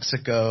to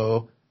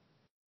Mexico,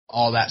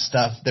 all that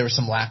stuff. There were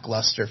some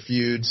lackluster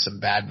feuds, some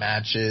bad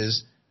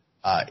matches,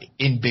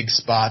 in big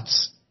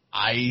spots.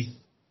 I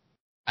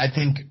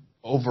think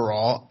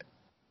overall,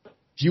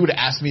 if you would have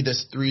asked me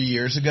this 4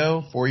 years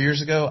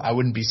ago, I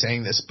wouldn't be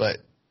saying this, but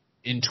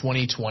in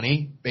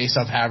 2020, based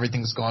off how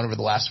everything's gone over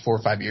the last 4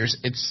 or 5 years,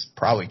 it's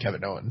probably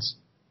Kevin Owens.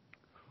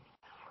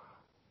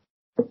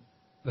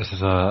 This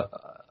is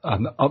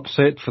an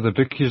upset for the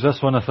bookies, this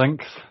one, I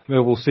think.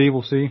 Well, we'll see.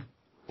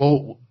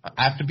 Well,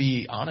 I have to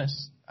be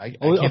honest. I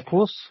Oh, can't. of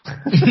course.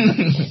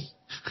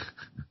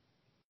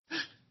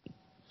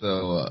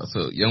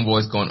 So Young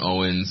Boy's going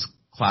Owens,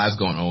 Clive's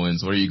going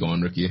Owens. Where are you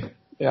going, Ricky?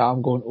 Yeah,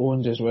 I'm going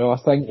Owens as well. I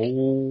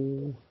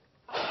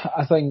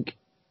think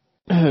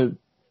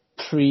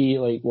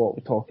pre, what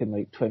we're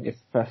talking,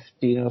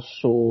 2015 or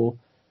so,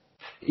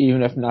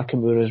 even if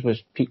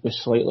Nakamura's peak was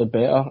slightly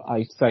better,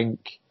 I think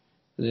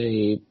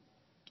The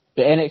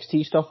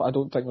NXT stuff, I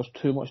don't think there's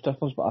too much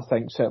difference, but I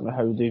think certainly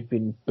how they've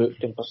been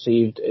booked and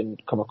perceived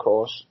and come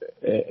across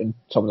in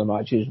some of the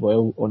matches as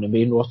well on the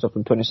main roster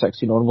from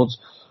 2016 onwards,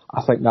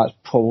 I think that's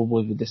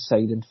probably the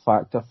deciding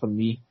factor for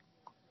me.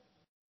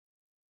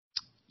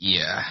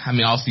 Yeah, I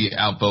mean, obviously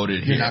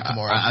outvoted here.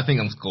 Nakamura. I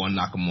think I'm going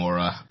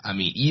Nakamura. I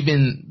mean,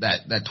 even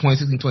that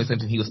 2016,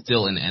 2017, he was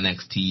still in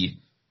NXT,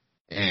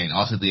 and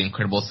also the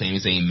incredible Sami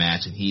Zayn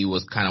match, and he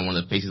was kind of one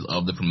of the faces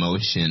of the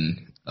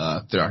promotion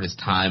throughout his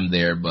time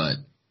there. But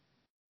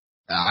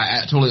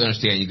I totally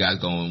understand you guys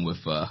going with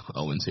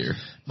Owens here.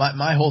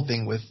 My whole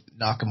thing with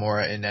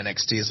Nakamura in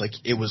NXT is like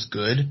it was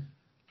good,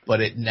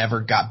 but it never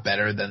got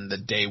better than the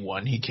day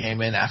one he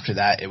came in. After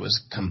that, it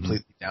was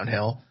completely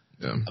downhill.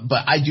 Yeah.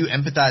 But I do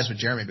empathize with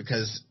Jeremy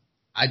because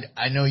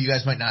I know you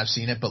guys might not have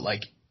seen it, but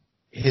like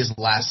his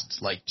last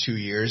like 2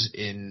 years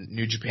in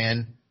New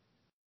Japan,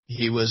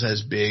 he was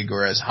as big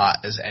or as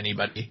hot as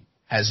anybody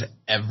has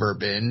ever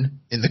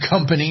been in the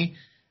company.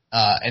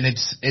 And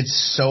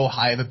it's so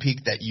high of a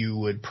peak that you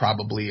would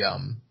probably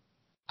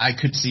I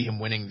could see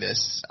him winning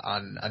this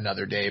on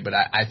another day, but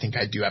I think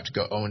I do have to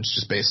go Owens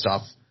just based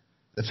off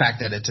the fact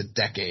that it's a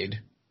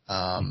decade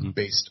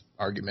based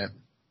argument.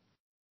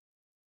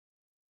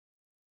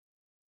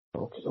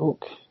 Okay.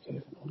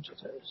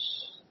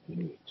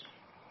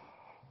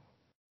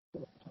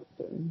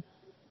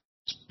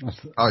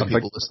 Probably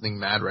people listening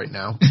mad right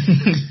now.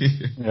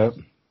 Yep.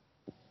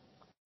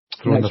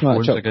 Throwing their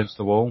phones against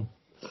the wall.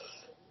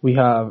 We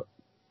have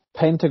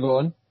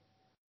Pentagon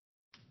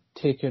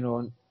taking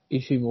on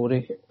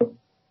Ishimori.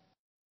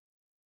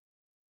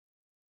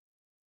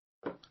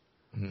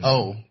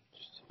 Oh,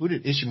 who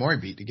did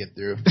Ishimori beat to get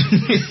through?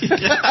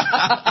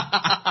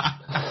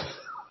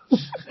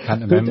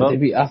 Can't remember.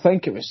 I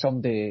think it was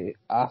somebody.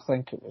 I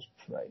think it was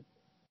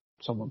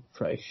someone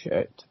pretty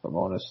shit, if I'm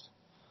honest.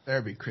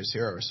 There'd be Chris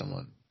Hero or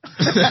someone.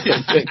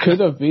 It could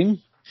have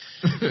been.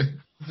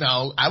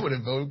 No, I would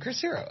have voted Chris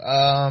Hero.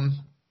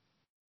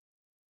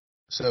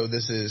 So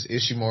this is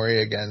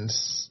Ishimori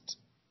against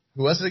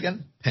who was it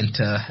again?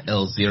 Penta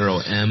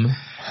L0M.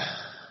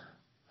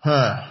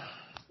 Huh.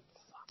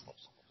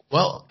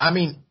 Well, I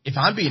mean, if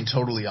I'm being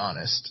totally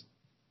honest,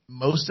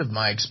 most of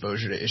my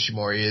exposure to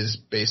Ishimori is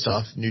based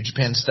off New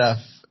Japan stuff,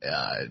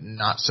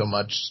 not so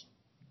much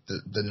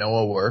the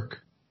Noah work,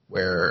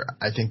 where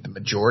I think the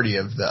majority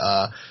of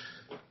the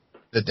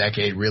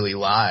decade really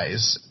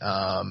lies.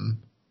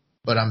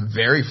 But I'm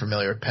very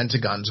familiar with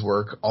Pentagon's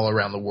work all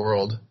around the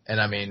world, and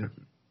I mean,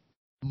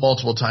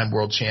 multiple time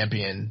world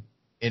champion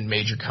in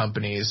major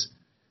companies.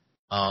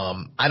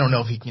 I don't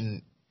know if he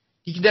can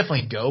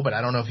definitely go, but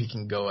I don't know if he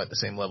can go at the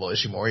same level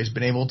Ishimori's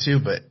been able to,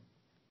 but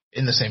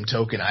in the same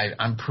token, I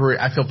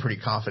feel pretty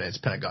confident it's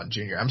Pentagon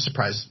Jr. I'm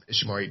surprised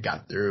Ishimori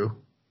got through.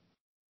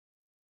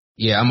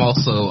 Yeah, I'm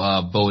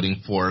also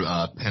voting for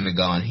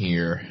Pentagon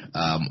here.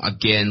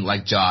 Again,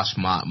 like Josh,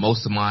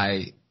 most of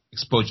my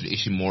exposure to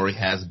Ishimori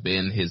has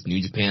been his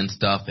New Japan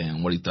stuff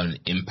and what he's done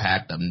in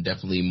Impact. I'm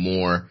definitely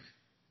more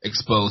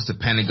exposed to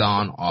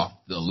Pentagon off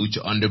the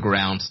Lucha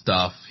Underground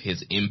stuff,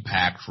 his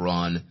Impact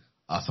run,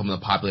 some of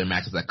the popular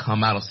matches that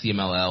come out of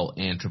CMLL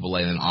and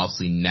AAA, and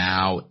obviously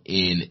now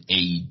in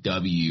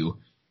AEW.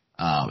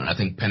 And I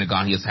think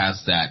Pentagon, he just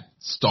has that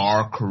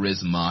star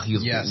charisma. He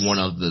was one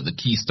of the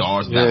key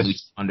stars of that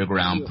Lucha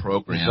Underground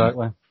program.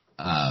 Exactly.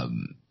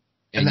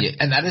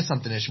 And that is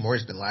something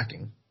Ishimori's been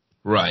lacking.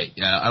 Right.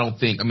 Yeah, I don't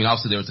think, I mean,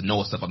 obviously there was the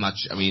Noah stuff. I'm not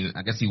sure. I mean,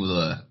 I guess he was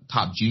a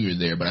top junior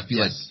there, but I feel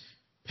like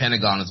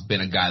Pentagon has been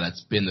a guy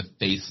that's been the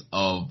face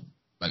of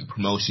like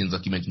promotions.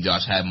 Like you mentioned,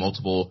 Josh had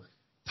multiple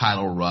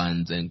title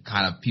runs and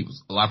kind of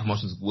a lot of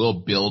promotions will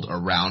build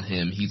around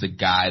him. He's a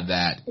guy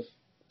that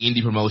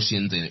indie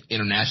promotions and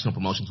international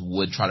promotions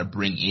would try to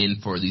bring in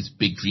for these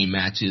big dream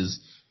matches.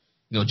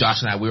 You know,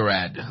 Josh and I, we were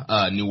at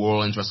New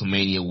Orleans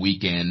WrestleMania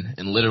weekend,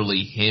 and literally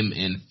him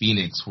and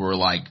Phoenix were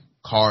like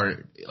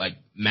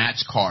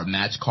match car,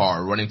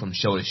 running from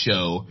show to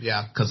show.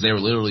 Yeah. Because they were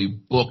literally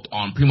booked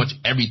on pretty much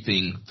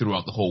everything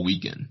throughout the whole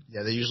weekend.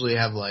 Yeah, they usually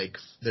have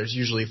there's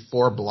usually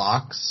 4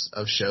 blocks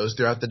of shows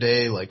throughout the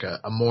day, like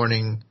a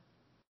morning,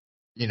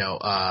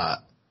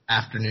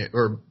 afternoon,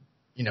 or,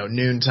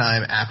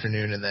 noontime,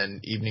 afternoon, and then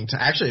evening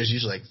time. Actually, there's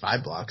usually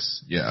 5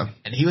 blocks. Yeah.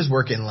 And he was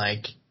working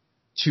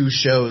 2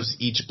 shows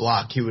each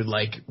block. He would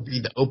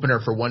be the opener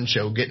for one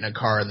show, get in a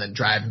car, and then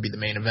drive and be the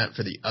main event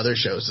for the other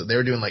show. So they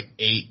were doing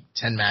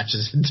 8-10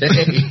 matches a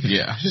day.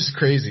 Yeah. Just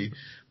crazy.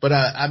 But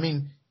I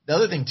mean, the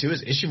other thing too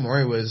is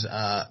Ishimori was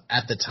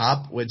at the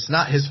top. It's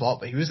not his fault,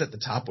 but he was at the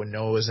top when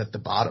Noah was at the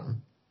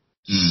bottom.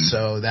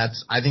 So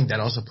I think that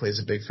also plays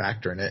a big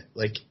factor in it.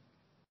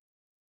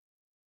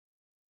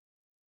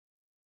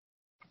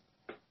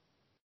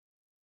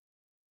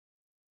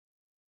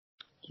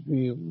 Did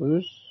we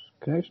lose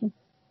connection?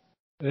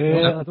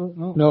 I don't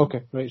know. No,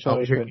 okay. Right,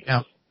 sorry.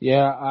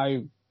 Yeah,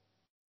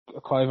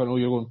 Clive, I know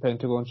you're going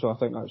Pentagon, so I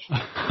think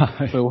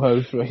that's full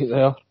house right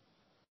there.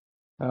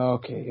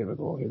 Okay, here we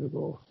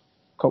go.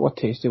 Couple of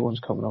tasty ones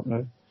coming up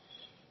now.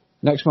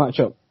 Next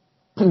matchup,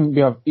 we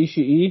have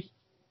Ishii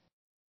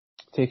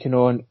taking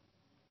on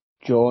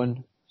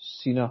John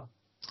Cena.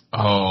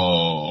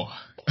 Oh.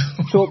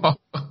 So,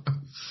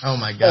 Oh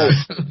my god.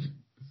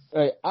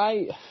 right.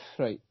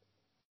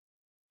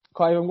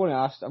 Clive, I'm going to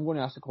ask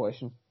the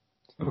question.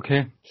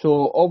 Okay.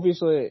 So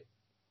obviously,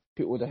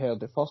 people would have heard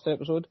the first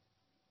episode.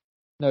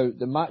 Now,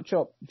 the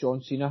matchup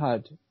John Cena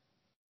had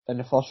in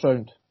the first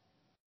round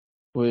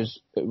was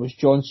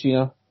John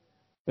Cena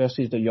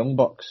versus the Young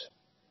Bucks.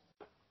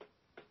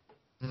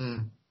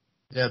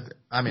 Yeah,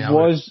 I mean,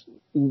 was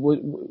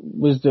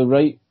the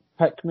right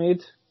pick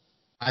made?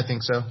 I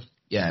think so.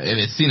 Yeah, if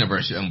it's Cena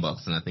versus Young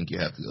Bucks, then I think you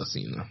have to go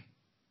Cena.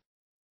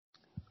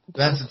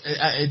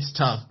 It's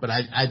tough, but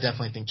I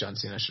definitely think John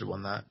Cena should have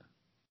won that.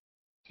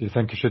 Do you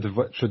think he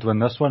should win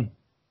this one?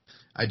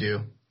 I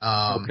do.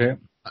 Okay.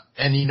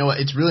 And you know what?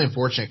 It's really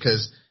unfortunate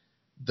because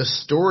the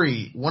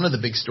story, one of the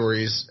big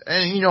stories,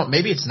 and you know,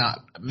 maybe it's not,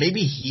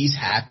 maybe he's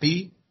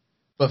happy,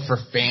 but for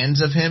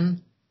fans of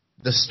him,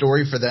 the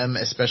story for them,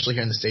 especially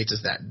here in the States,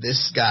 is that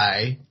this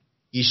guy,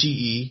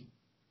 Ishii,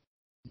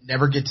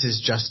 never gets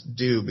his just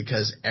due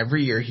because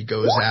every year he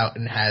goes out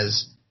and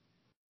has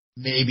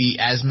maybe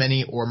as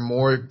many or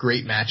more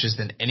great matches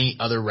than any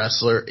other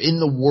wrestler in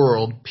the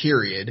world,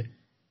 period.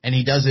 And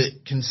he does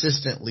it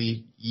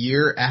consistently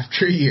year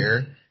after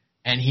year,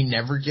 and he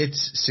never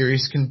gets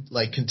serious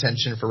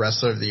contention for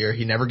Wrestler of the Year.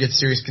 He never gets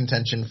serious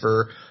contention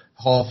for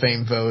Hall of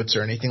Fame votes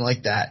or anything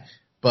like that.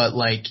 But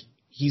like,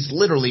 he's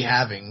literally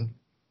having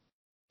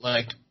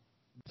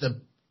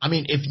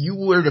if you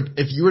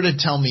were to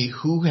tell me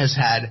who has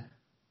had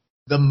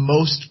the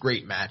most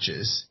great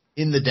matches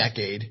in the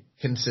decade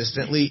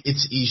consistently,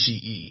 it's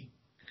Ishii.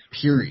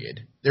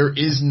 Period. There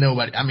is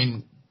nobody. I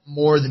mean,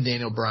 more than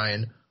Daniel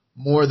Bryan,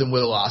 more than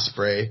Will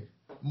Ospreay,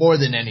 more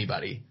than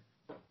anybody.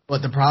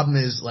 But the problem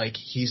is, like,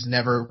 he's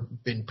never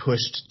been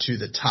pushed to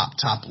the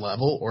top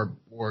level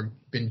or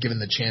been given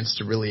the chance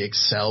to really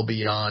excel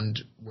beyond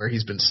where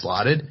he's been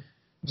slotted.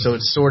 So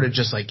it's sort of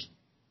just like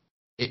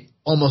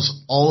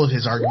almost all of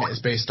his argument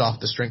is based off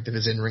the strength of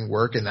his in-ring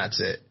work, and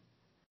that's it.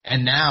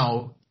 And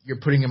now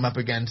you're putting him up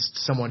against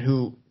someone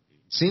who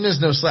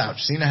Cena's no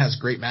slouch. Cena has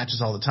great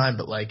matches all the time,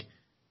 but like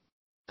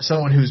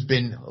someone who's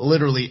been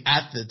literally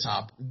at the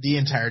top the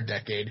entire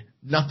decade,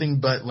 nothing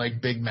but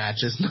like big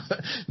matches,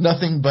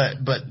 nothing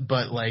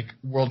but like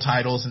world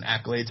titles and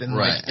accolades, and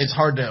right. Like, it's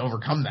hard to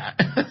overcome that.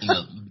 You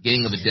know,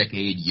 beginning of the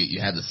decade,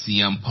 you had the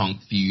CM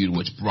Punk feud,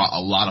 which brought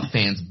a lot of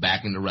fans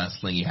back into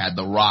wrestling. You had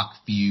the Rock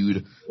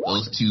feud,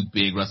 those two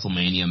big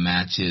WrestleMania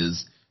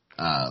matches,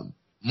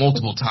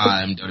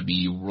 multiple-time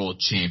WWE World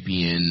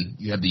Champion.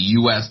 You had the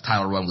U.S.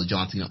 title run with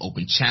John Cena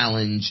Open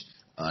Challenge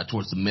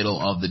towards the middle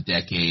of the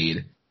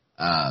decade.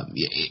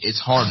 It's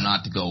hard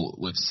not to go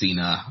with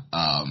Cena.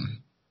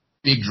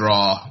 Big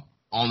draw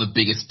on the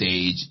biggest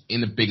stage, in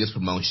the biggest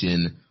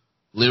promotion,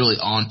 literally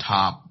on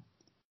top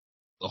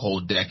the whole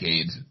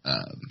decade.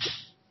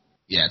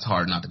 It's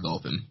hard not to go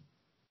with him.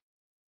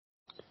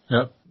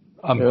 Yep.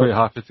 I'm quite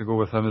happy to go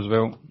with him as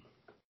well.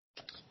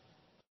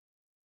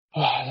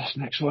 This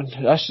next one.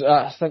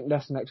 I think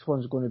this next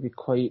one's going to be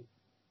quite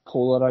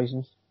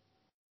polarising.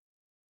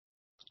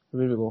 Here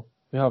we go.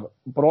 We have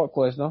Brock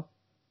Lesnar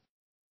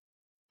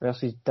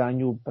versus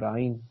Daniel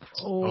Bryan.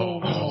 Oh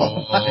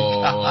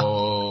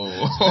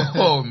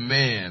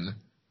man.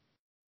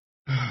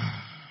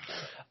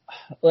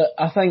 Look,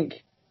 I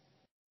think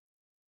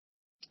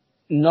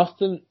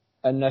nothing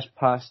in this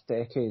past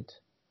decade,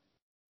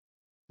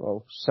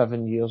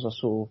 7 years or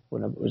so,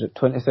 when it was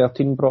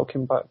 2013 Brock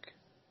came back.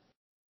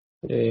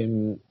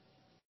 Nothing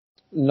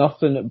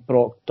that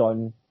Brock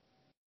done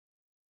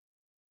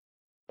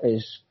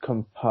is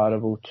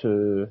comparable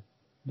to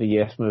the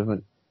Yes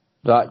Movement.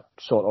 That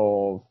sort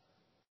of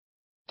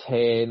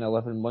 10,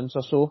 11 months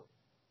or so,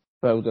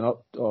 building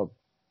up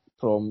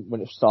from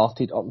when it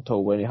started up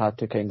until when he had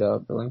to kind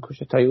of relinquish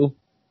the title.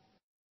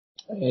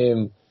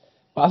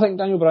 But I think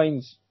Daniel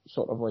Bryan's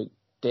sort of like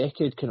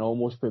decade can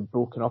almost be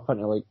broken up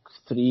into like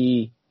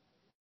 3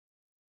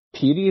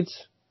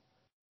 periods.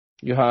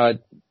 You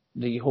had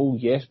the whole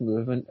Yes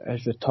Movement,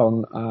 his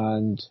return,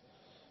 and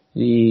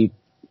the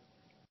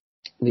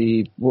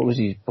what was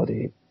his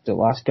body? The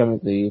last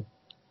gimmick,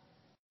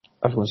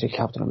 I was going to say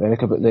Captain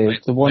America, but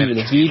the one with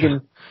the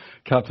vegan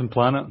Captain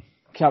Planet.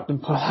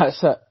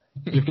 That's it.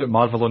 You've got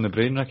Marvel on the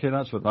brain, Ricky.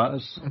 That's what that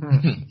is.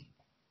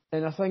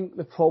 And I think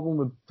the problem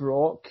with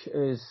Brock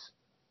is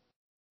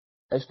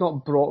it's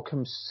not Brock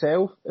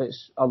himself.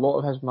 It's a lot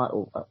of his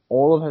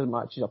all of his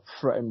matches are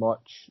pretty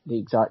much the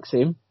exact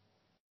same.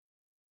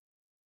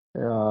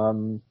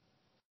 And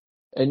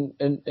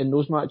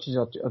those matches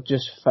are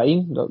just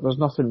fine. There's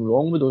nothing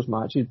wrong with those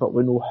matches, but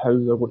we know how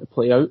they're going to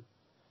play out.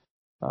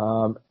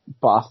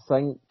 But I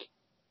think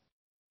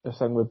the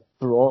thing with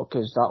Brock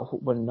is that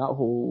when that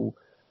whole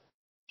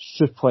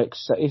Suplex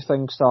City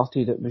thing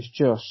started, it was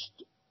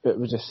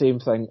the same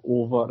thing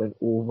over and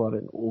over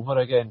and over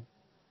again.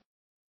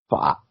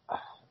 But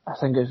I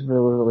think it's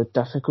really, really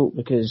difficult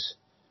because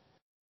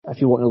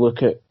if you want to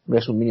look at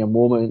WrestleMania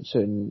moments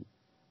and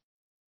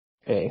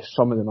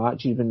some of the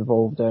matches you've been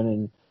involved in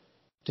and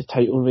the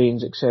title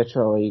reigns,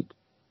 etc., like,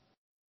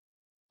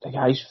 the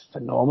guy's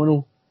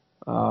phenomenal.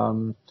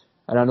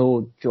 and I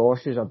know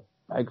Josh is a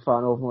big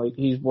fan of him. Like,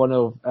 he's one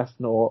of, if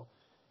not,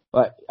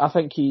 but I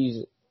think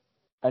he's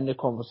in the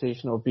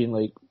conversation of being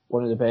like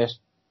one of the best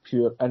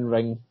pure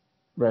in-ring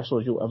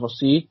wrestlers you'll ever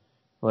see.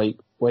 Like,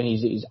 when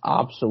he's at his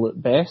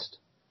absolute best.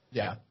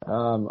 Yeah.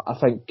 I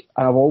think,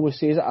 and I've always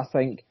said it, I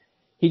think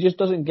he just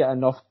doesn't get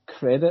enough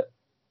credit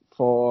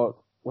for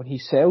when he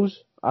sells.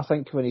 I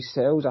think when he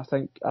sells, I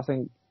think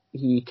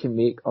he can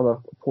make other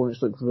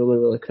opponents look really,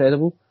 really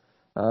credible.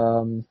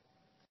 I'm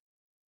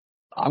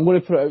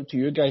going to put it out to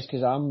you guys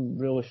because I'm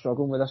really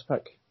struggling with this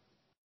pick.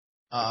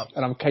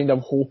 And I'm kind of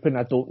hoping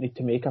I don't need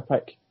to make a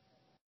pick.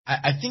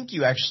 I think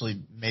you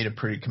actually made a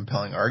pretty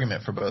compelling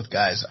argument for both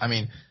guys. I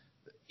mean,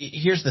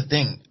 here's the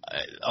thing.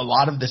 A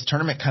lot of this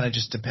tournament kind of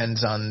just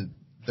depends on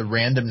the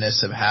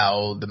randomness of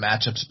how the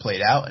matchups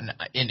played out. And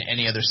in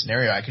any other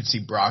scenario, I could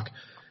see Brock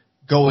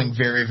going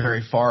very,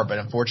 very far. But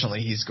unfortunately,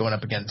 he's going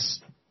up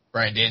against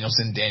Bryan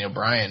Danielson, Daniel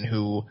Bryan,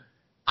 who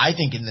I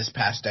think in this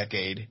past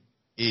decade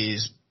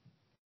is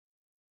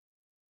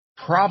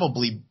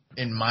probably,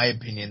 in my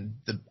opinion,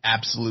 the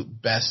absolute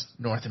best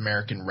North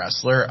American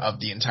wrestler of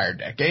the entire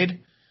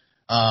decade.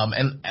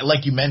 And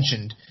like you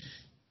mentioned,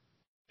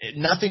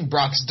 nothing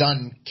Brock's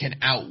done can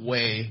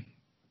outweigh,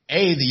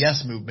 A, the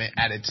Yes Movement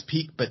at its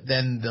peak, but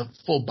then the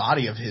full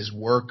body of his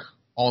work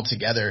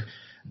altogether.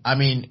 I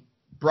mean,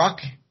 Brock,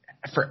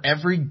 for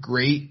every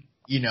great,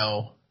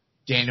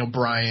 Daniel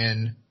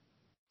Bryan,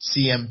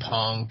 CM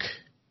Punk,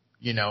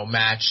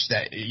 match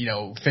that,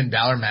 Finn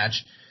Balor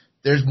match,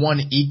 there's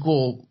one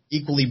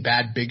equally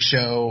bad Big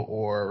Show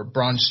or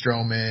Braun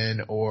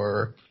Strowman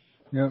or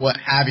what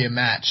have you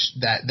match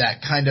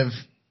that kind of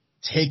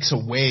takes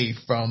away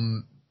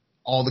from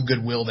all the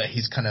goodwill that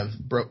he's kind of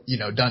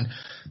done.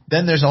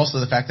 Then there's also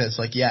the fact that it's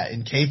like,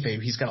 in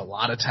kayfabe, he's got a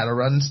lot of title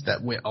runs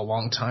that went a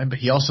long time, but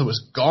he also was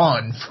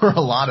gone for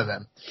a lot of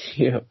them.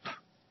 Yeah.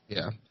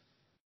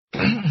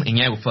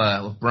 And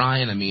with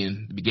Bryan, I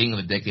mean, the beginning of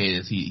the decade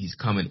is he's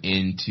coming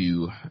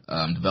into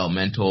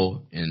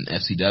developmental in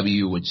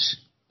FCW, which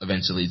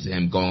eventually leads to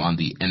him going on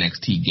the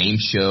NXT game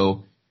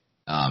show,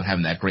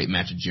 having that great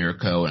match with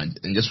Jericho. And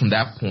just from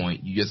that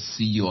point, you just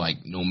see,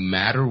 like, no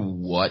matter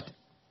what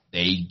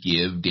they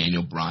give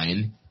Daniel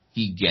Bryan,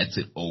 he gets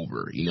it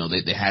over.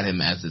 They had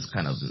him as this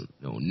kind of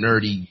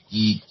nerdy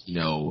geek,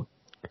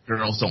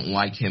 girls don't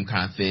like him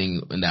kind of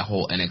thing, and that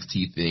whole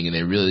NXT thing, and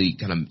they really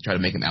kind of try to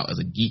make him out as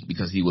a geek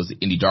because he was the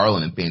indie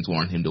darling and fans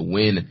wanted him to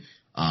win.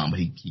 But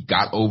he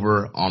got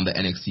over on the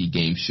NXT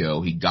game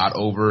show. He got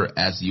over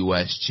as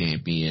U.S.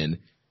 champion.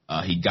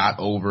 He got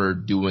over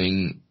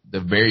doing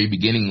the very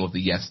beginning with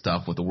the Yes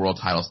stuff, with the world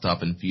title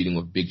stuff, and feuding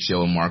with Big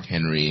Show and Mark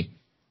Henry,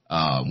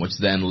 which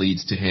then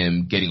leads to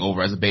him getting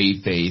over as a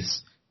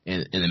babyface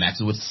in the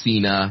matches with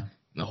Cena,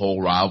 the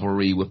whole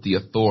rivalry with the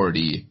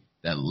Authority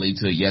that lead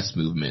to the Yes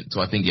Movement.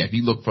 So I think, if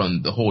you look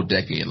from the whole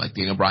decade, like,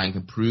 Daniel Bryan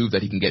can prove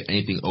that he can get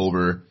anything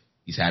over.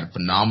 He's had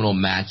phenomenal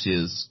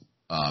matches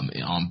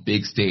on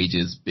big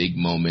stages, big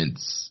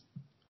moments,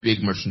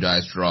 big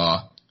merchandise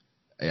draw.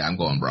 Yeah, I'm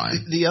going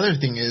Bryan. The other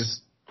thing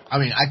is, I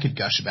mean, I could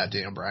gush about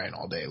Daniel Bryan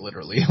all day,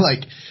 literally.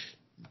 Like,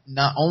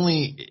 not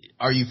only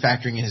are you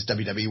factoring in his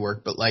WWE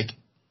work, but, like,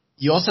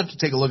 you also have to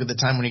take a look at the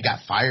time when he got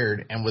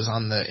fired and was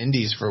on the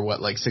indies for,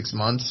 6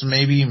 months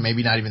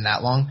maybe not even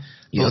that long.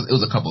 Yeah, it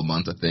was a couple of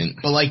months, I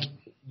think. But,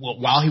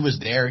 while he was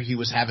there, he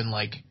was having,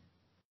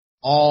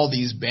 all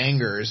these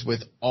bangers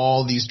with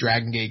all these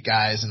Dragon Gate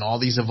guys and all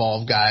these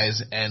Evolve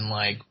guys, and,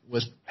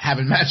 was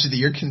having Match of the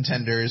Year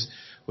contenders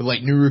with,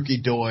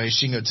 Naruki Doi,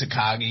 Shingo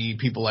Takagi,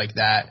 people like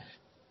that.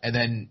 And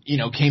then,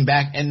 came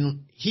back,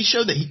 and he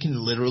showed that he can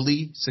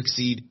literally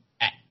succeed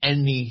at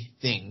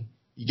anything.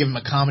 You give him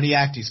a comedy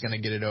act, he's going to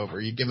get it over.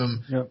 You give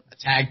him a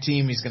tag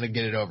team, he's going to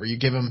get it over. You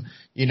give him,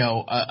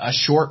 a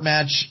short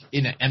match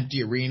in an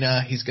empty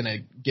arena, he's going to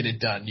get it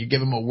done. You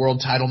give him a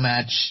world title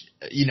match,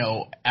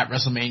 at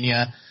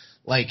WrestleMania.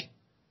 I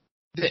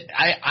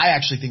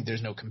actually think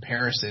there's no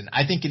comparison.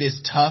 I think it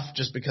is tough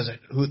just because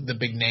of the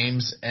big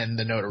names and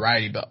the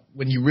notoriety, but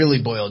when you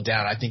really boil it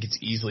down, I think it's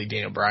easily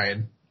Daniel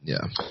Bryan.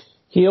 Yeah.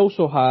 He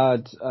also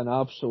had an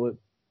absolute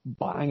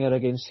banger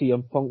against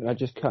CM Punk. I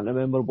just can't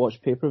remember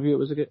which pay-per-view it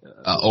was again.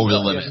 Over the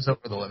Limit. It's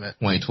Over the Limit.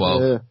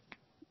 2012.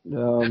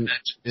 That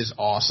match is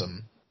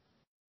awesome.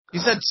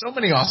 He's had so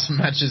many awesome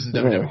matches in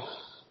WWE.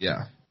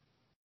 Yeah.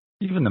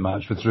 Even the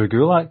match with Drew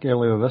Gulak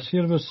earlier this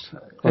year was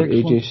excellent.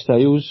 AJ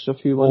Styles a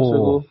few months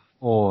ago.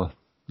 Oh,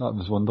 that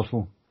was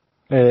wonderful.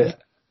 Drew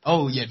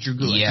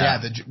Gulak.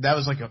 Yeah, that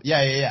was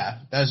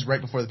that was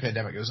right before the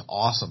pandemic. It was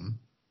awesome.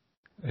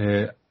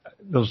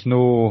 There's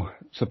no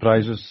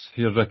surprises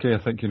here, Ricky. I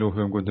think you know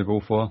who I'm going to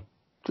go for.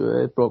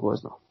 Brock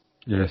Lesnar.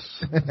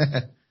 Yes.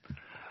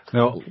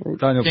 No,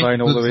 Daniel Bryan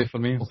all the way for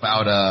me.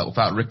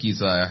 Without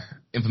Ricky's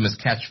infamous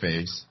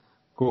catchphrase.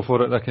 Go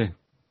for it, Ricky.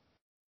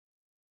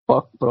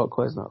 Fuck Brock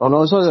Lesnar. Oh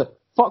no, sorry.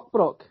 Fuck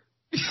Brock.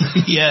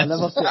 Yes. I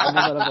never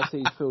say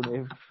his full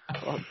name.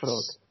 Fuck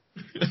Brock.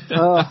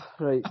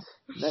 Right.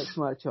 Next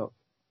matchup.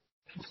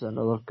 It's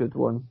another good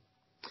one.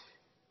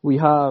 We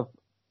have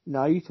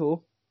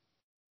Naito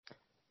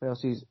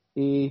versus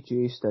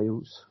AJ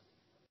Styles.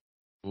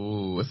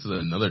 Ooh, this is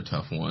another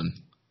tough one.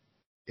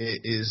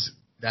 It is.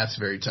 That's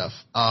very tough.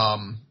 I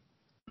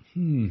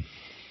mean,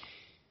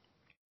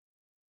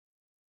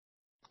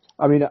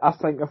 I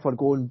think if we're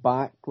going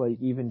back, like,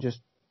 even just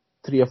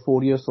 3 or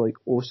 4 years, like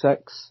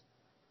 06,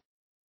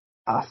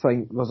 I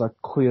think there's a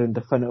clear and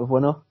definitive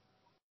winner.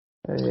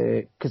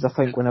 Because I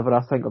think whenever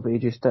I think of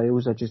AJ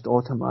Styles, I just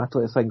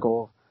automatically think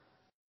of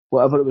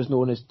whatever it was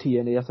known as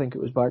TNA, I think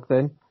it was back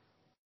then.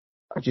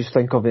 I just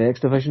think of the X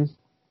Division.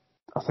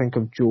 I think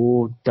of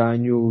Joe,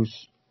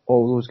 Daniels,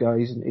 all those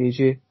guys, and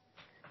AJ.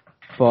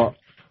 But,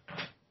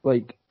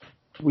 like,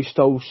 we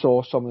still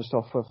saw some of the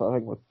stuff with, I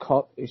think, with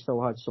Kurt. He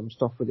still had some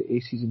stuff with the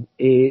Aces and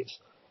Eights.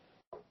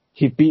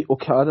 He beat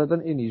Okada,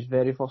 didn't he, in his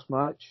very first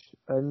match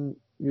in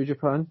New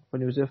Japan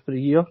when he was there for a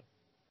year.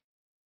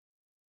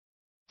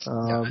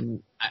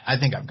 I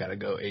think I've got to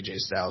go AJ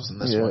Styles in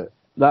this one.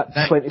 I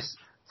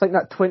think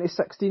that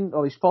 2016,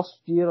 or his first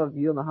year or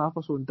year and a half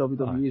or so in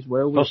WWE as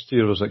well. First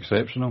year was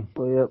exceptional.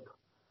 Yep.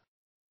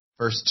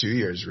 First 2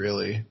 years,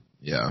 really.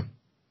 Yeah.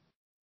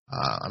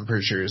 I'm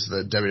pretty sure he's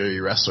the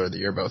WWE Wrestler of the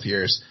Year both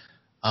years.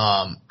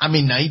 I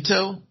mean,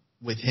 Naito,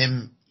 with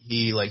him,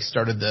 he like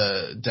started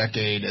the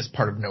decade as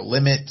part of No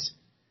Limit,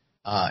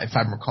 if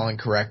I'm recalling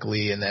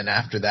correctly, and then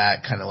after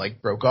that kind of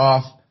like broke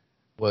off,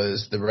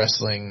 was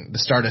the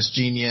Stardust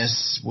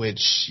Genius,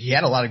 which he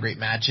had a lot of great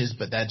matches,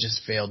 but that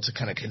just failed to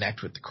kind of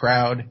connect with the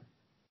crowd.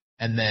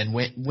 And then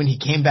when he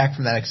came back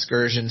from that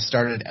excursion,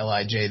 started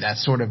LIJ, that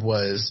sort of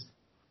was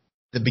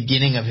the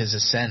beginning of his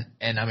ascent.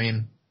 And I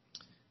mean,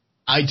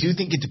 I do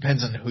think it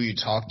depends on who you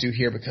talk to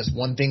here, because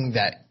one thing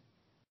that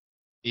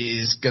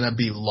is going to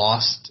be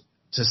lost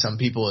to some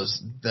people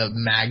is the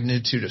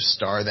magnitude of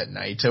star that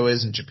Naito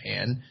is in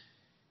Japan.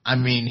 I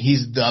mean,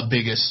 he's the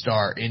biggest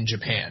star in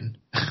Japan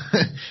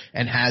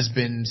and has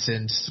been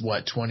since,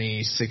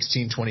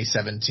 2016,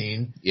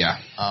 2017? Yeah.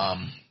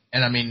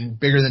 And I mean,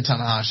 bigger than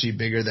Tanahashi,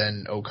 bigger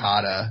than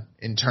Okada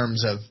in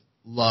terms of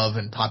love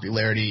and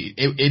popularity.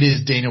 It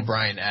is Daniel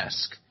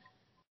Bryan-esque.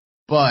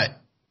 But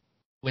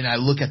when I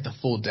look at the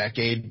full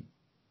decade,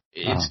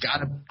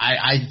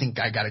 I think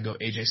I gotta go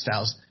AJ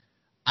Styles.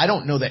 I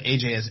don't know that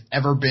AJ has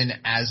ever been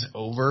as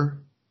over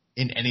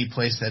in any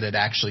place that it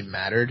actually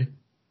mattered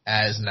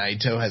as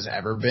Naito has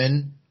ever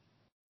been.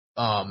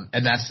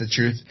 And that's the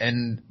truth.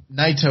 And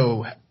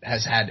Naito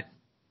has had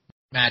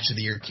match of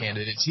the year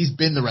candidates. He's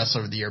been the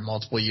wrestler of the year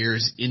multiple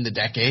years in the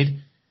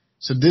decade.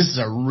 So this is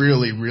a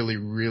really, really,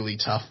 really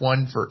tough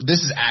one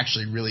this is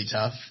actually really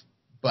tough,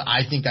 but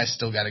I think I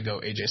still got to go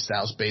AJ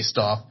Styles based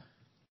off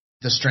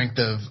the strength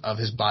of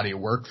his body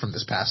of work from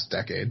this past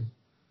decade.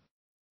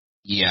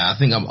 Yeah, I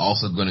think I'm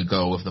also going to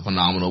go with the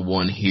phenomenal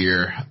one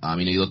here.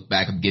 You look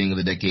back at the beginning of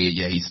the decade,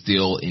 yeah, he's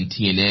still in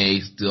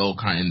TNA, still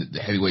kind of in the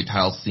heavyweight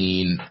title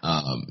scene,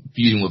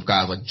 feuding with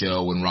guys like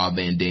Joe and Rob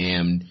Van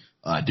Dam,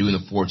 doing the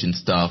Fortune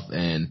stuff,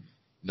 and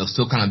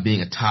still kind of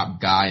being a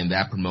top guy in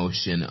that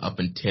promotion up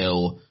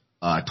until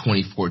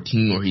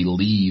 2014, where he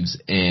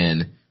leaves,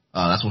 and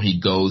that's when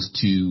he goes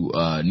to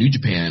New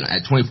Japan.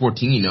 At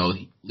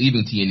 2014,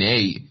 leaving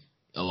TNA,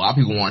 a lot of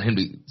people wanted him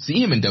to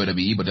see him in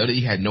WWE, but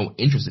WWE had no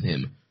interest in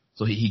him.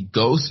 So he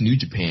goes to New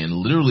Japan,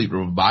 literally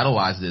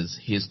revitalizes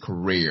his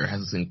career, has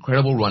this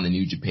incredible run in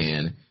New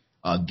Japan,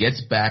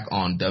 gets back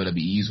on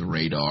WWE's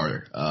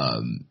radar,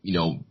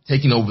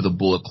 taking over the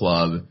Bullet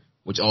Club,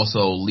 which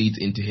also leads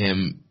into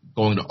him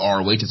going to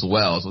ROH as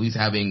well. So he's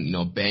having,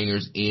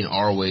 bangers in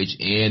ROH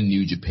and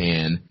New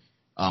Japan.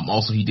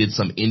 Also, he did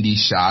some indie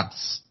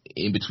shots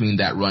in between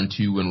that run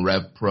too in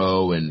Rev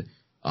Pro and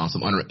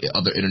some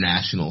other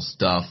international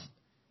stuff.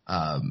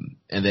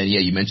 And then,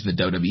 you mentioned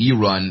the WWE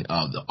run,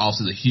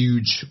 also the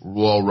huge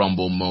Royal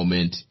Rumble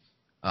moment,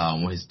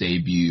 with his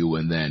debut,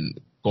 and then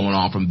going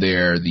on from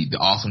there, the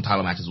awesome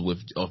title matches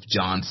of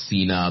John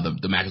Cena,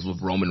 the matches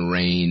with Roman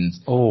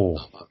Reigns. Clearly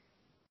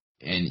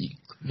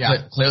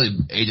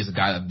AJ's a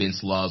guy that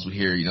Vince loves. We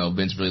hear,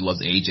 Vince really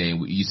loves AJ,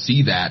 and you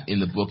see that in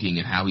the booking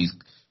and how he's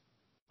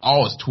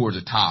always towards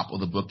the top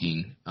of the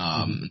booking.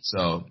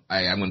 So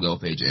I'm going to go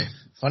with AJ.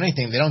 Funny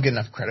thing, they don't get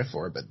enough credit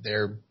for it, but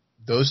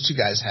those two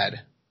guys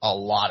had a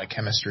lot of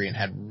chemistry and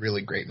had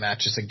really great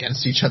matches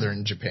against each other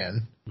in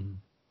Japan.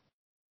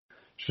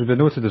 Should be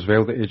noted as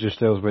well that AJ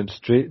Styles went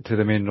straight to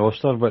the main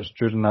roster, which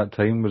during that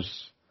time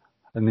was,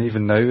 and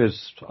even now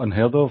is,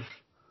 unheard of.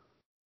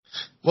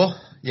 Well,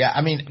 yeah,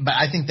 but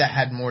I think that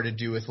had more to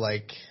do with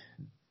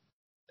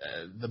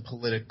the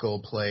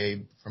political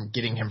play from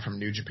getting him from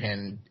New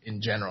Japan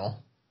in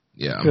general.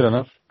 Yeah, good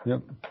enough.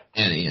 Yep.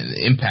 And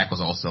Impact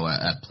was also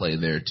at play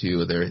there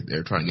too.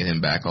 They're trying to get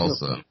him back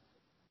also. Yep.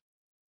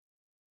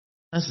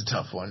 That's a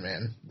tough one,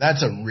 man.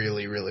 That's a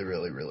really, really,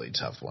 really, really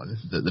tough one.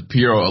 The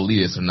Puro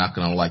elitists are not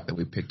going to like that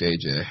we picked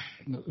AJ.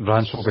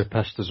 Rance will be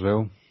pissed as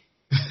well.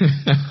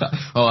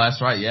 Oh,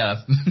 that's right.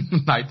 Yeah,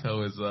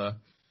 Naito is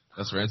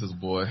that's Rance's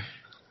boy.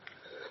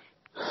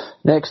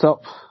 Next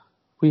up,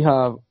 we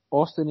have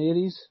Austin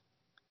Aries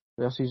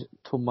versus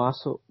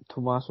Tommaso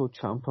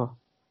Ciampa.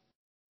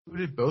 Who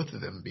did both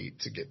of them beat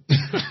to get?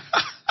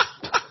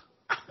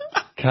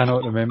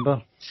 Cannot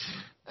remember.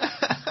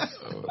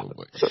 Oh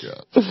my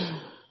god.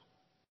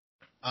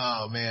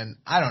 Oh man,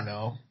 I don't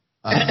know.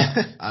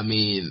 I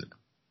mean,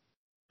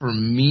 for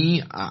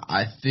me,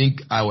 I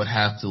think I would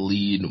have to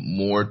lean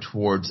more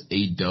towards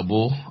a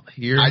double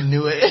here. I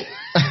knew it.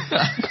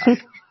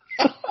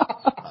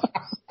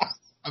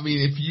 I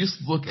mean, if you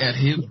just look at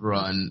his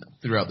run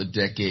throughout the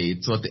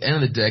decade, so at the end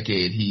of the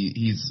decade,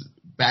 he's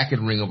back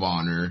in Ring of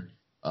Honor.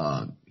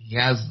 He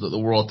has the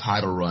world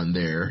title run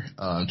there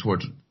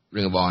towards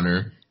Ring of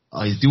Honor.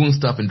 He's doing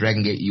stuff in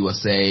Dragon Gate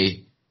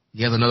USA.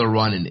 He has another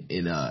run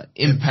in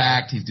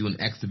Impact. He's doing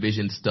X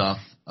Division stuff.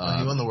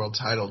 He won the world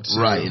title too.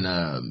 Right, in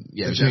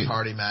the Jeff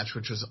Hardy match,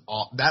 which was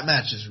that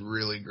match is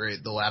really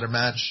great. The ladder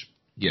match.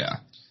 Yeah.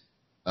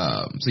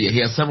 He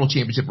has several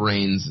championship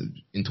reigns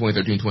in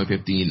 2013,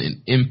 2015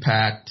 in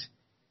Impact.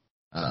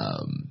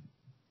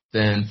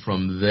 Then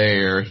from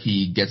there,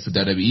 he gets the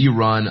WWE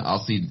run.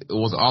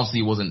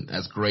 It wasn't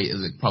as great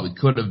as it probably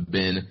could have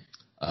been.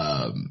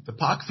 The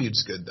Pac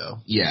feud's good though.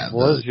 Yeah.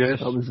 Yes,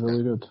 that was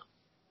really good.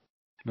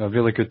 A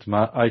really good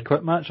I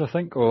Quit match, I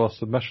think, or a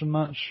submission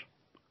match.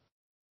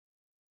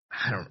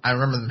 I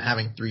remember them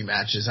having 3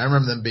 matches. I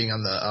remember them being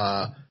on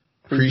the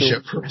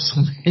pre-show for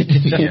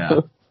WrestleMania.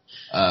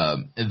 Yeah.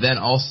 And then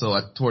also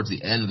towards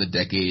the end of the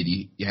decade,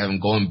 you have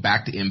him going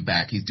back to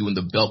Impact. He's doing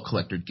the belt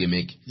collector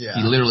gimmick. Yeah.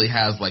 He literally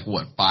has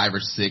 5 or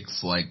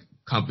 6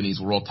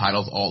 companies world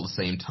titles all at the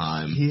same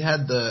time. He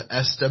had the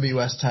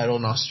SWS title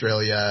in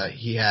Australia.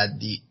 He had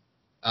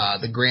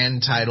the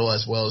grand title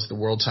as well as the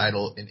world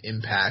title in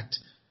Impact.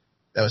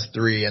 That was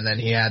 3, and then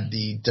he had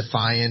the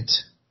Defiant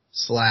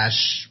 /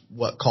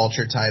 What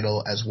Culture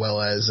title as well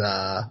as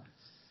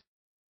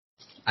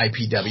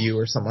IPW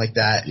or something like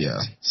that. Yeah.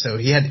 So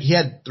he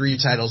had 3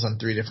 titles on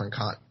 3 different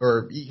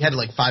he had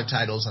 5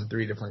 titles on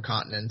 3 different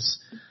continents.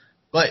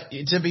 But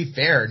to be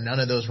fair, none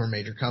of those were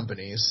major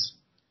companies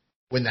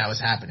when that was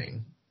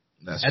happening.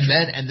 That's true.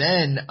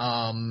 Then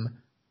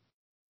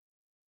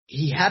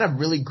he had a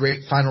really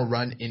great final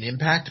run in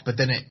Impact, but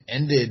then it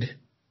ended,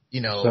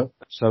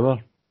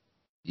 Sour.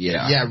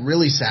 Yeah. Yeah,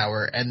 really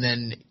sour. And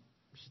then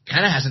he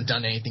kind of hasn't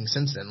done anything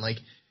since then.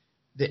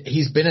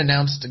 He's been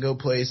announced to go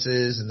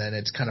places, and then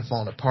it's kind of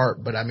fallen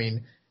apart. But I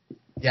mean,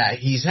 yeah,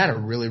 he's had a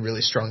really,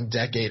 really strong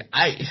decade.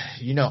 I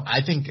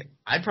think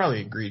I'd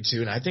probably agree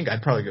too, and I think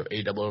I'd probably go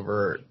A-Double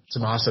over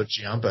Tommaso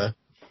Ciampa.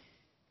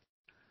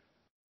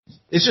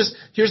 It's just,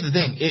 here's the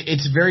thing.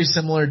 It's very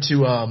similar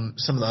to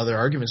some of the other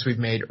arguments we've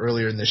made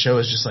earlier in the show.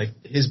 Is just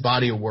his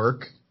body of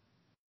work.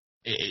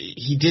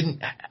 He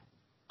didn't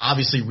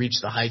obviously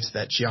reach the heights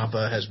that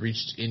Ciampa has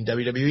reached in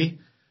WWE,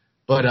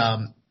 but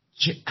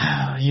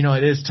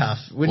it is tough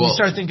when you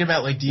start thinking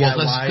about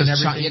DIY and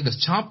everything.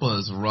 Because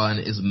Ciampa's run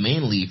is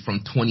mainly from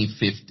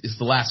 2015. It's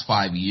the last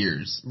 5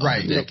 years of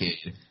the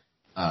decade.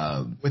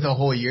 With a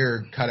whole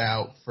year cut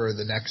out for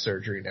the neck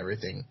surgery and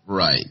everything.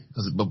 Right.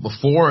 But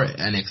before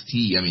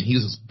NXT, I mean, he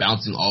was just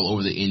bouncing all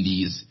over the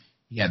indies.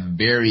 He had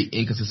very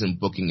inconsistent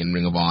booking in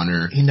Ring of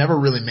Honor. He never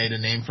really made a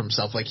name for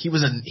himself. He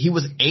was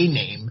a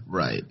name.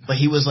 Right. But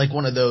he was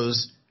one of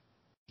those,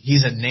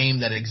 he's a name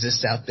that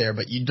exists out there,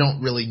 but you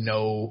don't really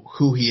know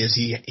who he is.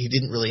 He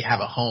didn't really have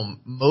a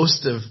home.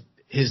 Most of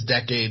his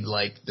decade,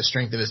 the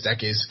strength of his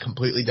decade is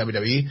completely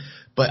WWE.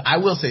 But I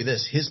will say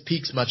this, his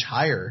peak's much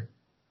higher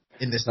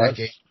in this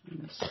decade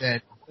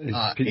than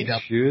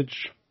Peak's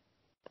huge.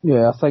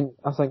 Yeah, I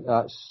think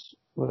that's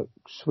what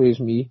sways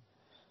me.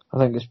 I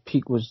think his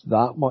peak was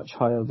that much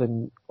higher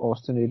than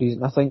Austin Aries,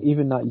 and I think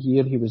even that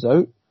year he was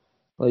out,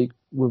 we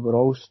were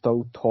all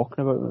still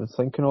talking about him and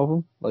thinking of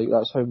him.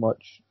 That's how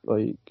much,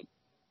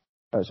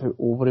 that's how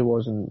over he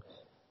was and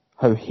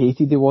how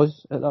hated he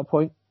was at that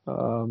point.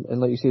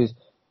 And like you say,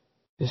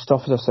 his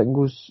stuff as a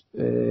singles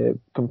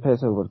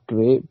competitor were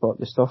great, but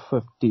the stuff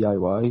with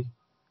DIY,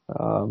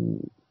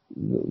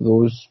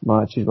 those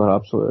matches were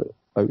absolutely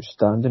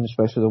outstanding,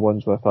 especially the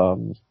ones with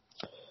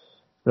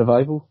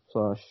Revival /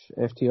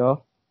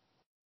 FTR.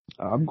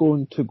 I'm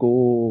going to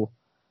go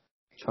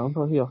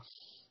Ciampa here.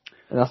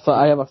 And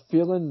I have a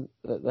feeling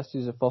that this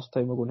is the first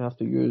time we're going to have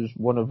to use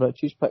one of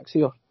Richie's picks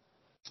here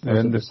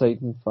as a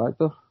deciding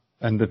factor.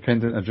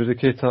 Independent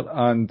adjudicator.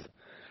 And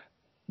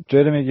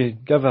Jeremy, you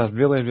give a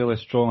really, really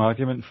strong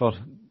argument for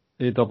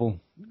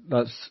A-Double.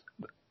 That's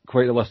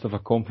quite a list of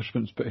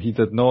accomplishments, but he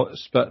did not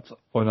spit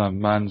on a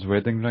man's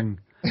wedding ring.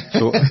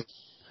 So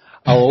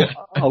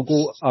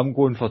I'm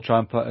going for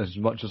Ciampa as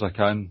much as I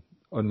can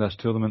on this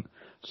tournament.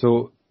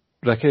 So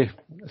Ricky,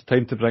 it's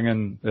time to bring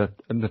in the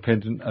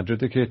independent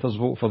adjudicators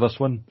vote for this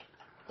one.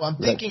 Well, I'm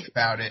thinking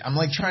about it. I'm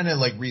trying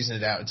to reason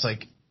it out. It's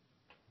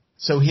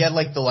so he had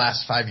the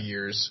last 5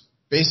 years,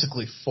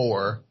 basically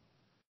 4.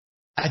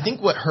 I think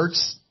what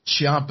hurts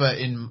Ciampa,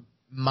 in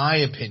my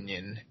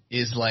opinion,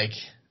 is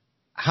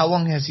how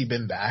long has he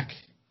been back?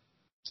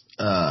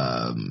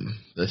 For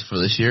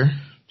this year?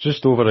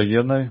 Just over a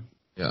year now.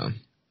 Yeah.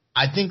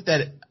 I think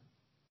that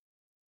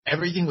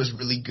everything was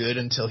really good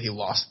until he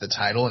lost the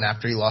title, and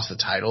after he lost the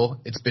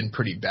title, it's been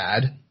pretty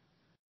bad.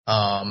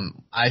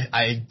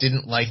 I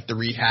didn't like the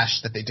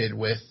rehash that they did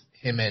with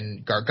him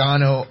and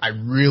Gargano. I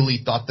really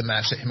thought the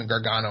match that him and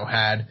Gargano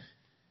had,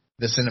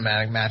 the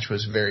cinematic match,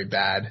 was very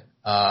bad.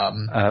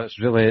 It's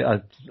really,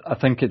 I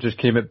think it just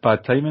came at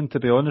bad timing, to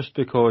be honest,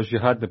 because you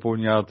had the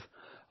Boneyard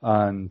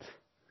and...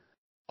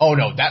 Oh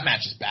no, that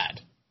match is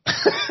bad.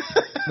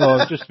 No,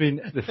 I just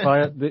mean the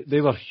Fire. They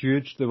were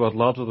huge. They were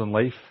larger than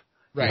life.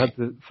 Right. You had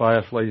the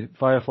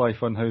Firefly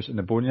Funhouse and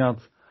the Boneyard.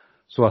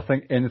 So I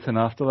think anything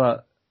after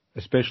that,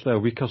 especially a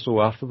week or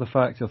so after the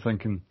fact, you're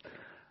thinking,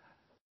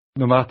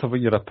 no matter what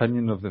your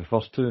opinion of the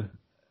first two,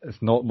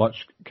 it's not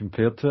much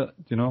compared to it,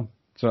 you know.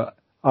 So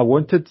I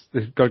wanted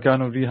the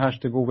Gargano rehash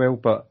to go well,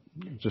 but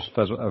just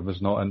I was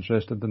not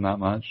interested in that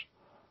match.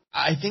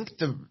 I think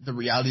the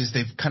reality is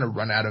they've kind of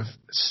run out of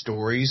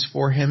stories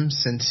for him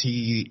since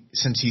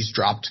he's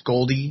dropped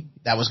Goldie.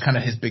 That was kind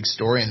of his big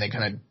story,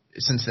 and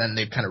since then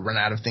they've kind of run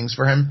out of things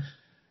for him.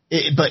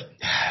 But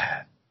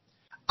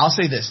I'll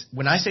say this: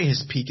 when I say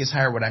his peak is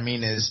higher, what I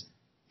mean is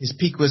his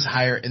peak was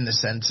higher in the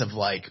sense of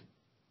like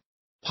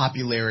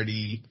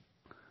popularity,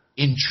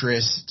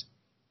 interest,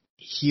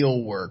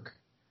 heel work.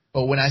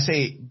 But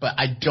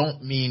I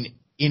don't mean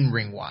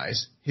in-ring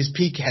wise. His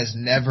peak has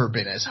never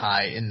been as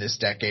high in this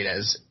decade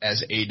as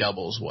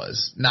A-Doubles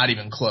was. Not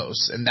even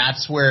close. And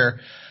that's where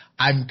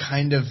I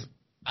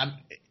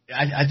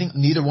think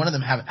neither one of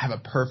them have a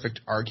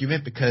perfect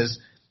argument, because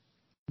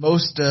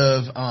most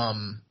of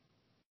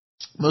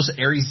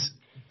Aries'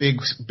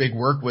 big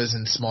work was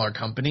in smaller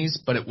companies,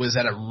 but it was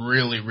at a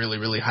really, really,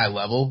 really high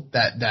level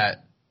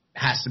that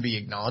has to be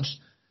acknowledged.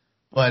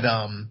 But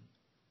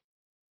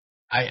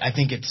I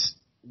think it's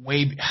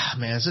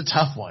it's a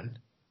tough one.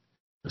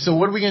 So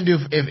what are we gonna do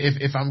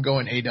if I'm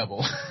going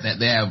A-Double?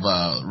 They have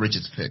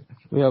Rich's pick.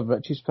 We have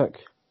Rich's pick.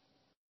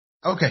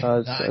 Okay,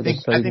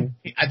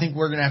 I think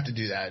we're gonna have to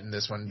do that in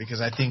this one, because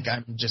I think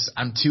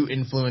I'm too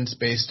influenced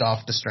based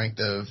off the strength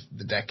of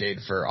the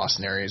decade for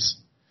Austin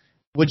Aries,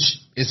 which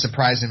is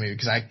surprising me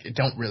because I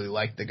don't really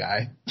like the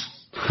guy.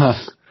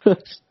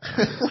 Rich,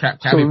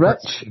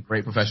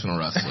 great professional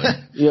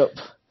wrestler. Yep,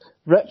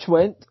 Rich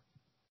went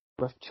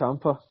with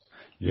Ciampa.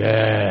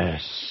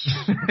 Yes.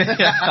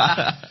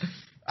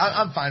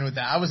 I'm fine with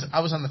that. I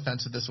was on the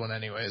fence with this one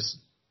anyways.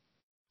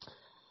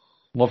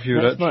 Love you,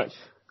 Next Rich. match.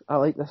 I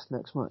like this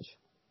next match.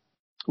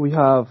 We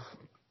have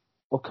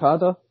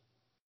Okada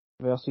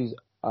versus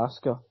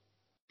Asuka.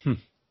 Oh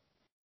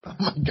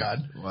my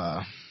god.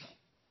 Wow.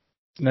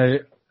 Now,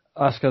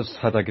 Asuka's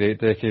had a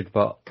great decade,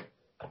 but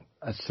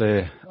it's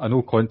a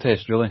no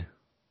contest, really.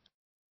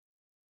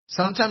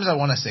 Sometimes I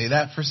want to say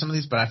that for some of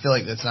these, but I feel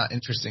like that's not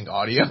interesting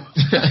audio.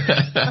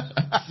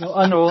 No,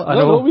 I know.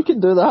 No, we can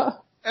do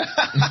that.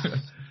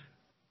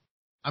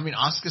 I mean,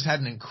 Asuka's had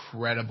an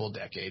incredible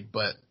decade,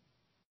 but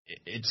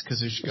it's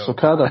Kazuchika. It's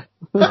Okada.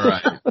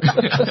 Right.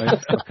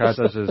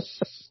 Okada's is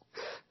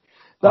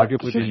That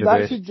arguably being the that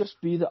best. should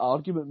just be the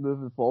argument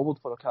moving forward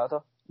for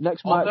Okada.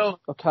 Next match,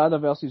 Okada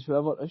versus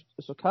whoever.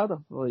 It's Okada.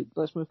 Like,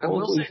 let's move I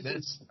forward. will say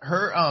this: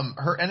 her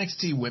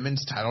NXT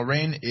Women's title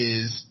reign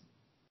is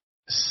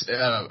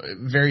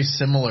very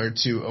similar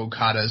to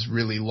Okada's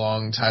really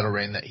long title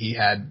reign that he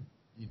had,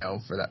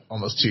 for that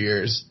almost 2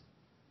 years.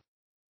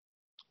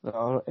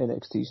 Our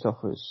NXT stuff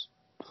was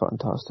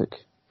fantastic.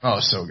 Oh,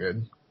 so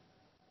good.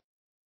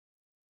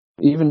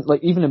 Even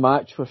the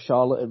match with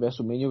Charlotte at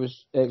WrestleMania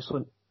was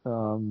excellent.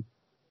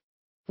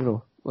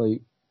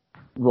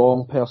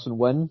 Wrong person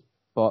win,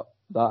 but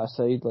that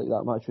aside,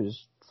 that match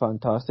was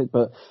fantastic.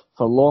 But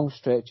for long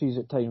stretches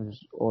at times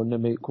on the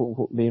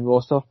main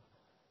roster,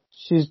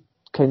 she's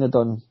kind of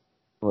done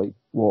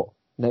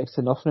next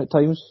to nothing at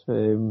times.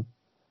 And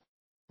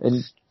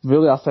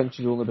really, I think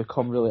she's only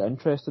become really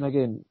interesting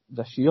again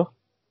this year.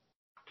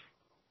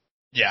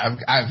 Yeah,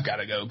 I've got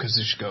to go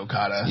Kazuchika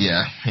Okada.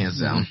 Yeah, hands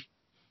down.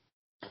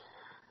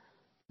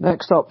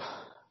 Next up,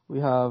 we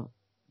have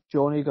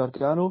Johnny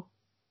Gargano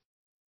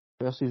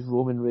versus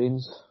Roman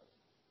Reigns.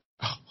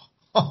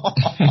 Oh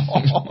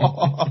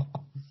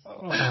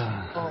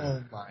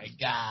my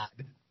god.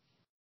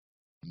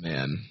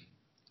 Man.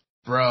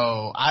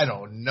 Bro, I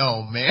don't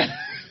know, man.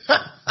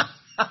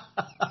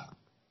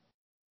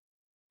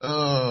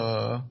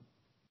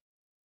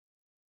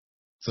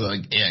 So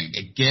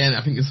again,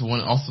 I think this one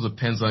also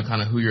depends on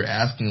kind of who you're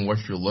asking and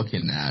what you're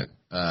looking at.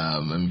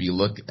 And if you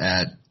look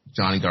at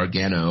Johnny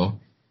Gargano,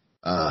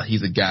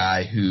 he's a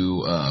guy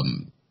who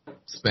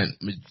spent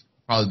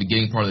probably the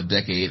beginning part of the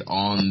decade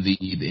on the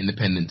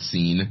independent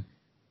scene,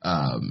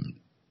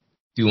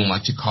 doing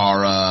like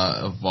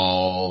Chikara,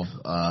 Evolve,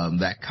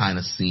 that kind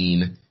of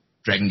scene,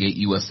 Dragon Gate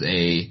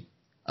USA,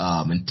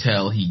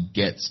 until he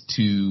gets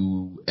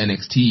to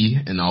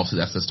NXT, and also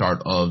that's the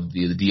start of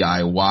the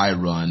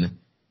DIY run,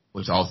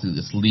 which also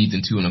this leads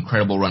into an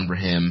incredible run for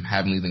him,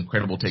 having these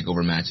incredible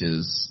takeover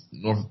matches.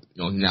 Now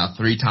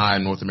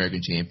 3-time North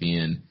American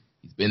champion.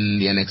 He's been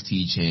the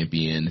NXT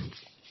champion.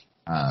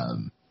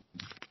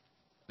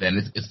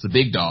 Then it's the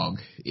big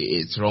dog.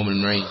 It's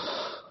Roman Reigns,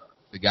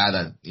 the guy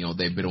that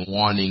they've been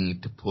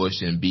wanting to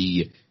push and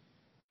be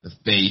the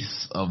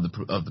face of the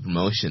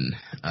promotion.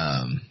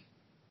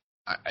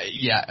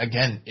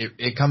 Again,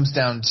 it comes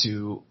down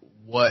to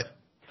what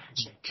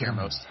do you care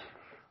most.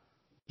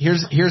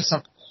 Here's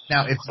something.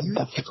 Now, if you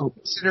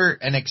consider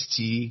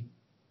NXT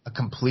a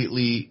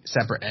completely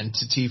separate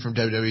entity from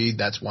WWE,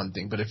 that's one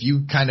thing. But if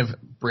you kind of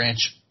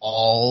branch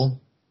all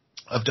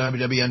of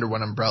WWE under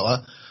one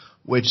umbrella,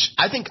 which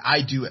I think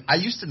I do, I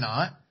used to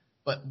not,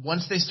 but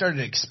once they started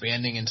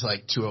expanding into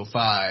like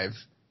 205,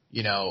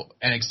 you know,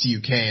 NXT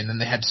UK, and then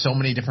they had so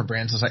many different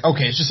brands, it's like,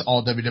 okay, it's just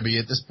all WWE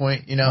at this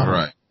point, you know?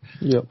 Right.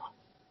 Yep.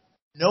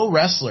 No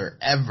wrestler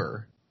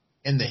ever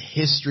in the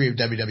history of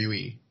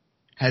WWE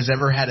has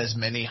ever had as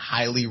many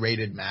highly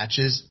rated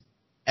matches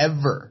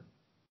ever.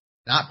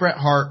 Not Bret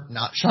Hart,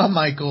 not Shawn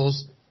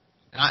Michaels,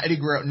 not Eddie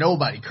Guerrero,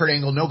 nobody, Kurt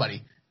Angle,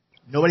 nobody.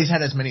 Nobody's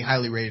had as many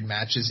highly rated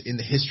matches in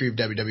the history of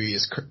WWE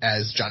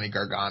as Johnny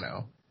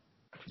Gargano.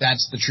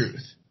 That's the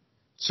truth.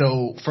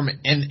 So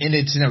and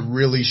it's in a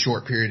really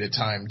short period of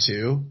time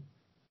too,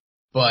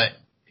 but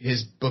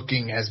his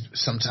booking has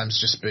sometimes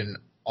just been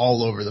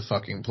all over the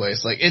fucking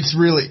place. Like, it's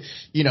really,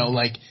 you know,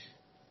 like,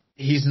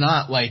 he's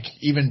not, like,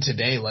 even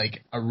today,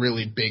 like, a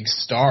really big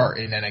star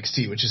in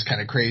NXT, which is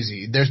kind of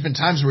crazy. There's been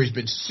times where he's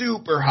been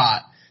super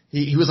hot.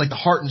 He was like the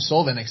heart and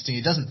soul of NXT.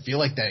 It doesn't feel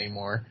like that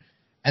anymore.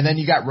 And then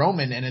you got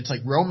Roman, and it's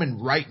like Roman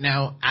right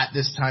now at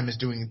this time is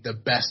doing the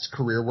best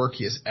career work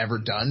he has ever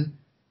done.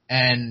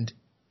 And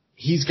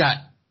he's got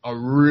a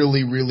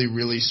really, really,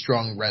 really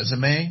strong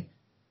resume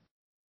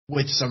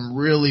with some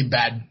really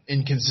bad,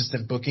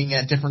 inconsistent booking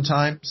at different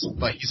times.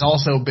 But he's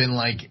also been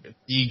like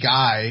the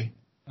guy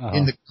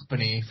in the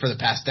company for the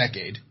past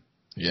decade.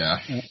 Yeah.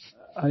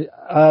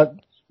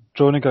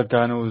 Johnny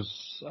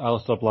Gargano's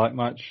Aleister Black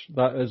match,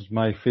 that is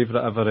my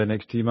favourite ever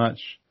NXT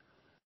match.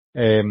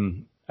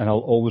 And I'll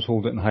always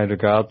hold it in high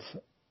regard.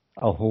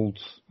 I'll hold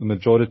the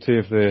majority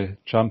of the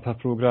Ciampa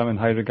program in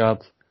high regard.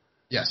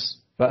 Yes.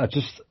 But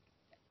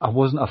I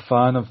wasn't a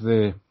fan of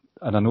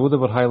and I know they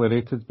were highly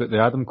rated, but the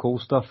Adam Cole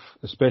stuff,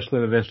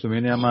 especially the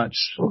WrestleMania match.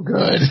 So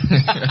good.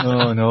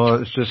 No,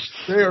 it's just...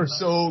 They are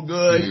so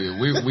good.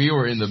 Dude, we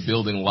were in the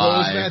building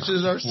live. Those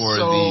matches are for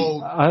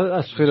so...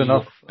 That's fair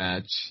enough.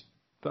 Match.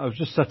 But I was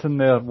just sitting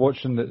there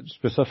watching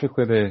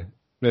specifically the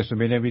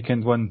WrestleMania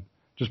weekend one,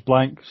 just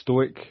blank,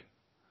 stoic.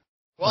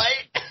 What?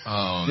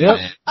 Oh, Yep.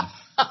 man.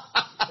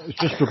 It's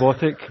just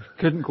robotic.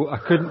 I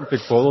couldn't be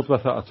bothered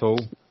with it at all.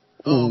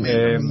 Oh,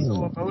 man, I'm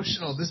so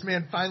emotional. This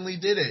man finally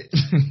did it.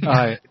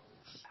 Aye.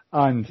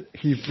 And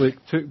he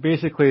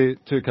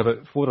took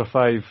about 4 or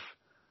 5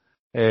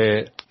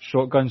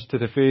 shotguns to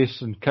the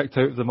face and kicked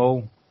out of them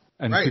all.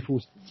 And right.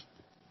 people...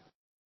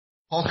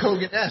 Hulk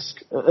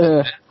Hogan-esque.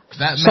 That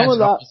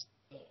match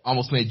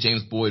almost made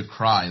James Boyd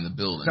cry in the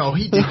building. No,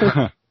 he did.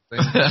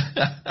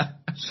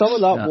 Some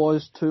of that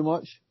was too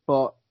much,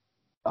 but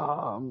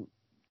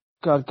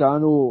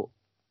Gargano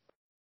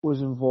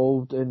was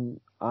involved in,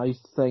 I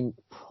think,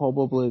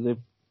 probably the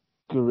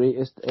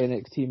greatest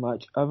NXT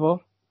match ever.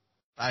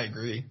 I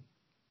agree.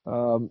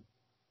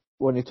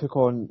 When he took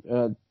on,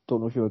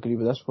 don't know if you agree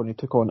with this, when he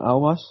took on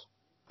Almas.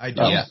 I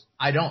don't. Yeah.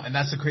 I don't, and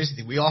that's the crazy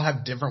thing. We all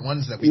have different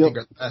ones that we think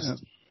are the best. Yeah.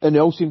 And they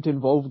all seem to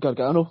involve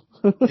Gargano.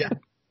 Yeah.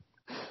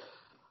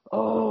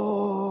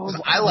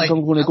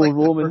 I'm going to go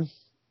Roman.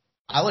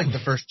 I like the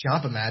first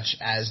Ciampa match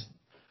as,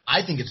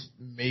 I think it's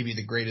maybe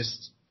the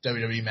greatest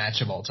WWE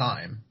match of all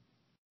time.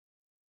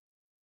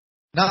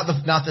 Not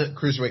the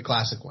Cruiserweight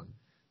Classic one.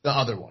 The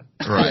other one.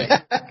 Right.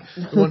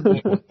 The one from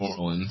New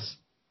Orleans.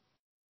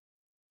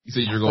 You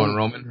said you're going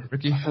Roman,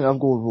 Ricky? I'm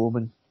going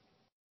Roman.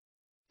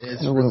 I'm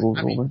going to go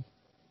Roman.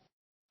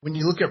 When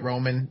you look at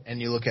Roman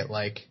and you look at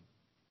like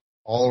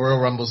all the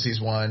Royal Rumbles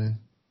he's won,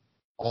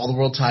 all the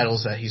world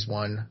titles that he's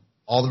won,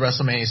 all the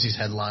WrestleManias he's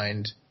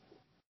headlined,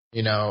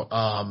 you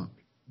know,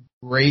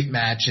 great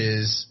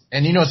matches.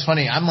 And you know what's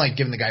funny? I'm like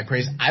giving the guy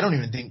praise. I don't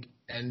even think,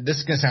 and this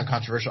is going to sound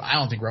controversial, I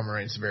don't think Roman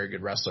Reigns is a very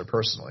good wrestler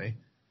personally.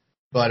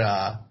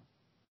 But,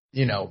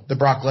 you know, the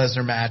Brock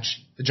Lesnar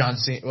match, the John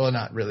Cena, well,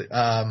 not really.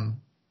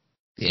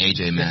 The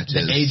AJ matches.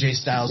 The AJ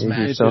Styles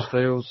match. AJ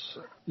Styles.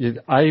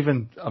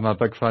 I'm a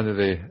big fan of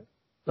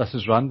this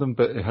is random,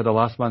 but he had a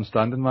last man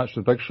standing match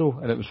with Big Show,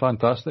 and it was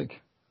fantastic.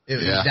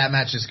 That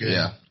match is good.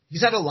 Yeah.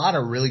 He's had a lot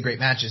of really great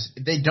matches.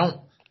 They're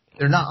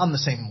not on the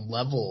same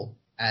level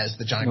as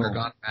the Johnny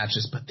Gargano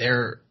matches, but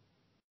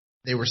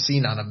they were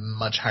seen on a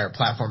much higher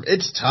platform.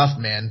 It's tough,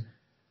 man.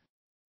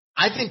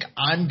 I think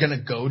I'm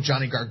gonna go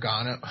Johnny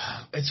Gargano.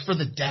 It's for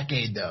the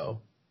decade,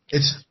 though.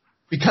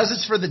 Because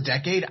it's for the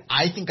decade,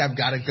 I think I've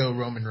got to go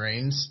Roman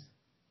Reigns.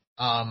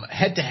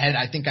 Head to head,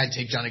 I think I'd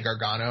take Johnny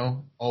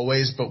Gargano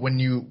always, but when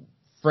you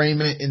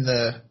frame it in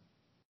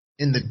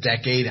the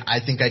decade, I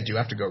think I do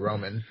have to go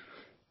Roman.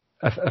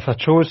 If I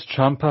chose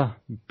Ciampa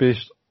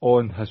based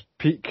on his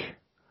peak,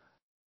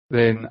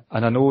 then,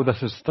 and I know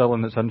this is still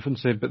in its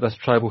infancy, but this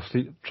tribal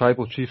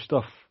chief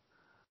stuff,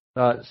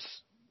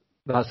 that's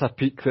a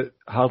peak that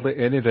hardly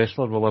any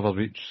wrestler will ever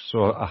reach.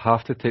 So I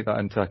have to take that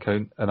into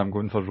account, and I'm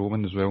going for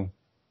Roman as well.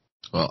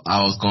 Well,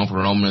 I was going for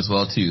Roman as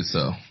well too.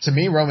 So to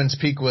me, Roman's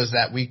peak was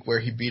that week where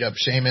he beat up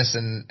Sheamus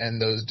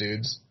and those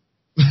dudes.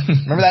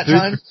 Remember that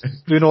time?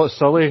 Do not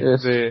sully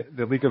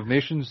the League of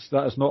Nations.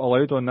 That is not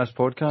allowed on this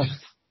podcast.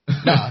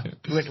 Nah,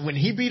 when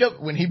he beat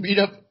up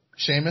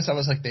Sheamus, I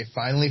was like, they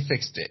finally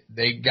fixed it.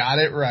 They got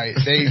it right.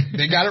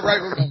 They got it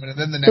right with Roman, and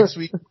then the next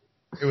week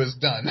it was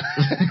done.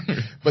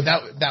 But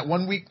that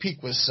 1 week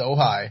peak was so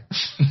high.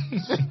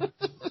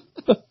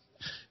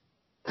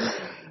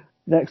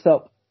 Next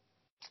up,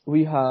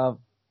 we have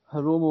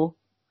Hiromu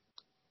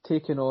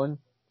taking on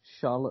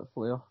Charlotte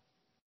Flair.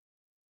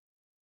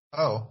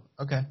 Oh,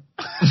 okay.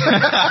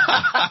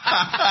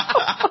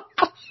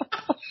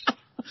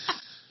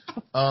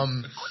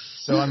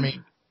 So I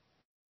mean,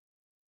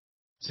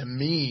 to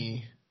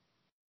me,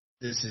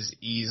 this is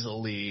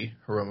easily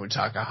Hiromu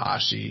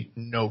Takahashi,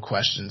 no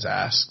questions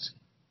asked.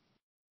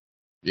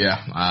 Yeah,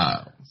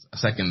 I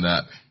second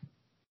that.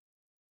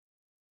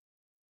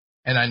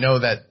 And I know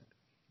that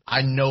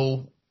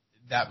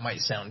might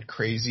sound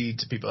crazy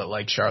to people that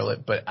like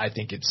Charlotte, but I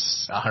think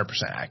it's 100%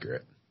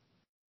 accurate.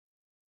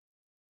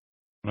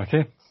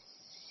 Okay.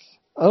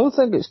 I don't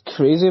think it's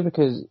crazy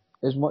because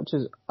as much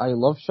as I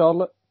love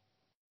Charlotte,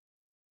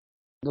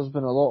 there's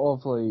been a lot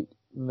of like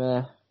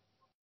meh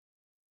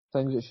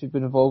things that she's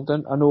been involved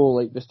in. I know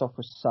like the stuff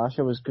with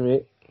Sasha was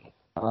great.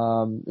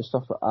 The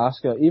stuff with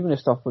Asuka, even the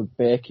stuff with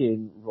Becky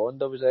and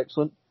Ronda was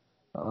excellent.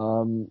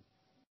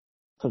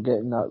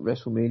 Forgetting that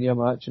WrestleMania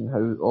match and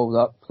how all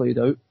that played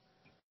out.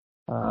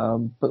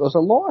 But there's a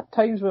lot of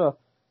times where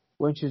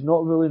when she's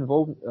not really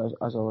involved,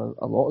 as a lot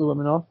of the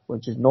women are,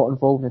 when she's not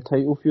involved in a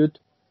title feud,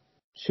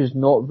 she's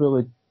not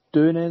really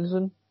doing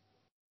anything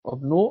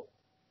of note.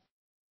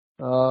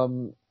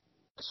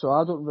 So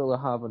I don't really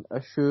have an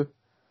issue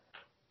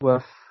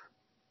with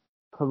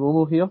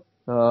Hiromu here.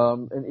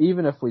 And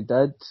even if we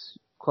did,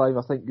 Clive,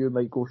 I think you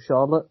might go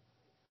Charlotte.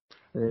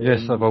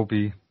 Yes, I will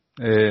be.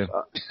 But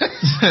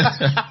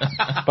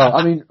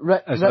I mean,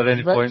 Is there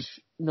any point?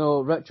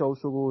 No, Rich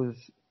also goes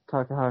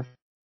Takahashi.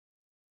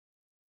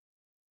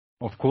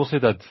 Of course he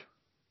did.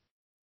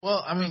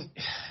 Well, I mean,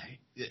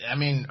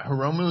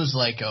 Hiromu's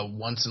like a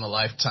once in a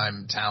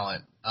lifetime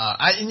talent.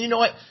 And you know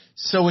what?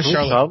 So is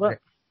Charlotte.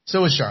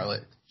 So is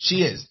Charlotte.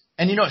 She is.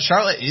 And you know what?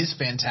 Charlotte is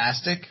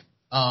fantastic.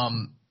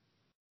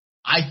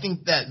 I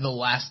think that the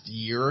last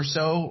year or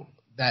so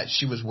that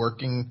she was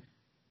working,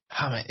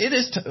 it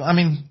is.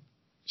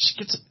 She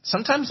gets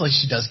sometimes like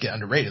she does get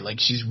underrated. Like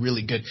she's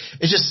really good.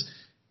 It's just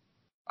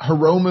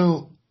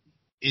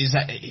Hiromu's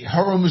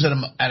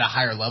at a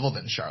higher level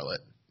than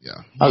Charlotte.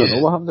 Yeah. I don't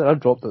know what happened there. I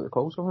dropped out the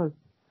call somehow.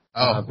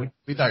 Oh,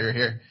 we thought you were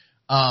here.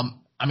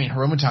 I mean,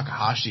 Hiromu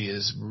Takahashi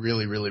is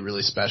really, really,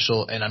 really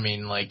special. And I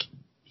mean, like,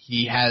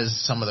 he has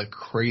some of the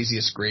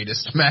craziest,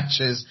 greatest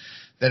matches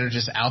that are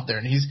just out there.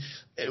 And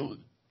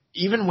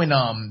even when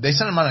they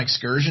sent him on an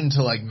excursion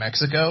to like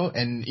Mexico,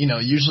 and you know,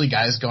 usually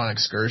guys go on an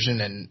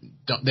excursion and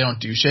they don't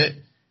do shit.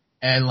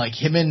 And like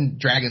him and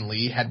Dragon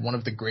Lee had one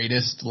of the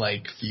greatest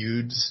like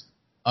feuds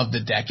of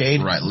the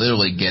decade. Right,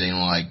 literally getting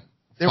like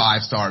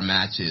 5-star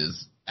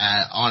matches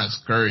on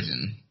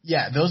excursion.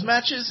 Yeah, those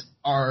matches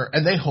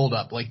and they hold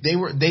up. Like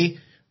they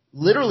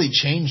literally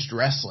changed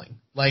wrestling.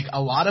 Like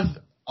a lot of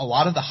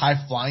the high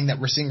flying that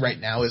we're seeing right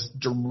now is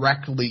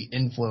directly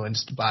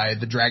influenced by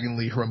the Dragon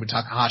Lee Hiromu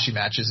Takahashi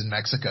matches in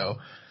Mexico.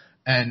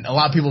 And a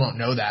lot of people don't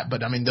know that,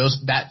 but I mean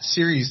that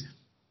series,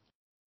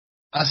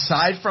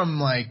 aside from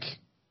like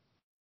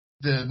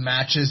the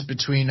matches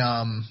between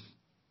and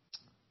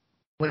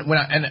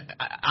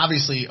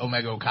obviously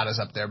Omega Okada's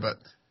up there, but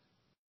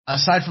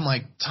aside from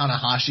like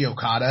Tanahashi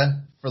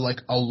Okada for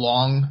like a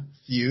long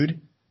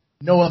feud,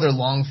 no other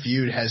long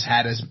feud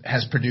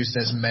has produced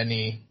as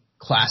many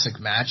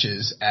classic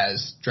matches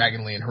as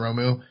Dragon Lee and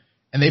Hiromu,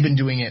 and they've been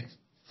doing it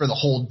for the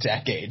whole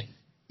decade.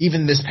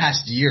 Even this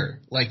past year,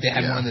 like they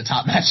had one of the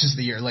top matches of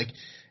the year. Like,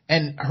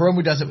 and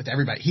Hiromu does it with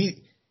everybody.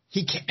 He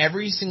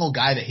every single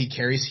guy that he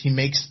carries, he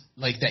makes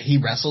like that he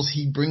wrestles,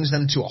 he brings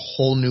them to a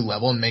whole new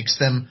level and makes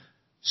them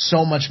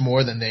so much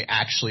more than they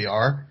actually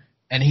are.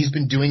 And he's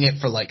been doing it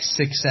for like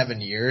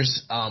 6-7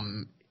 years.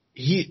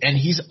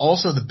 He's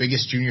also the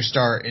biggest junior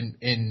star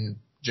in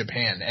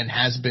Japan and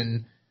has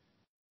been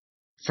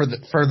for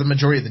the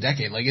majority of the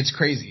decade. Like, it's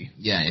crazy.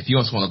 Yeah, if you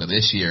also want to look at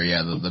this year,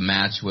 the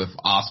match with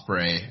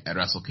Ospreay at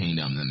Wrestle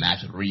Kingdom, the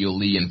match with Ryo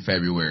Lee in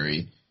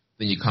February.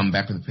 Then you come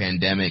back from the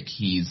pandemic,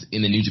 he's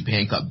in the New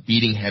Japan Cup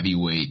beating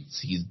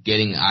heavyweights. He's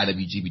getting an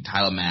IWGP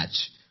title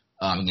match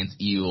against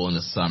Evil in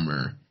the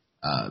summer.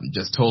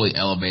 Just totally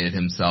elevated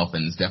himself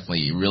and is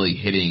definitely really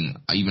hitting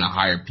even a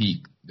higher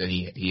peak than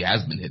he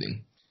has been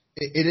hitting.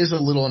 It is a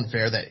little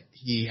unfair that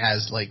he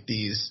has like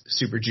these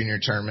super junior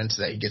tournaments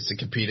that he gets to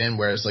compete in,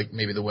 whereas like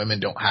maybe the women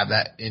don't have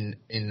that in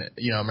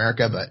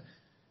America, but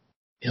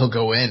he'll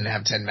go in and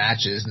have 10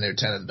 matches and they're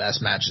 10 of the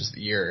best matches of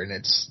the year, and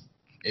it's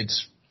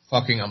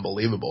fucking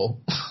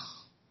unbelievable.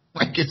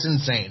 Like, it's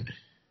insane.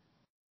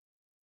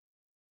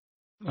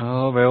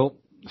 Oh, well,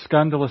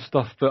 scandalous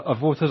stuff, but a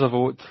vote is a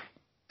vote.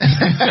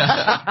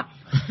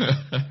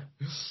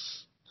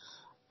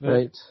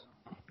 Right.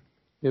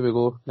 Here we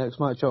go. Next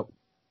matchup.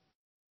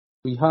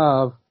 We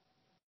have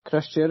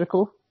Chris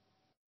Jericho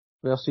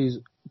versus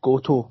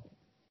Goto.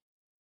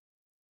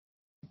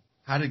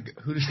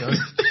 Who did go?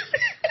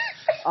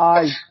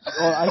 I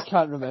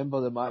can't remember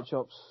the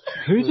matchups.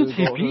 Who did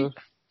he beat?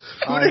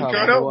 Who did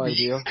Goto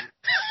beat?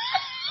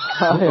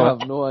 I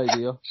have no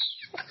idea.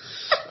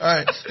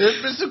 Alright,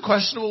 there's been some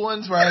questionable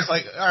ones where I was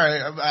like,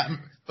 alright,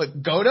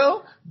 but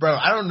Goto? Bro,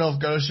 I don't know if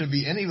Goto should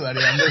be anybody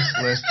on this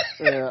list.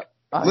 Yeah,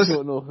 I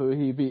don't know who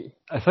he beat.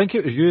 I think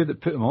it was you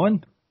that put him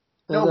on.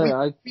 No,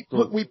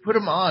 we put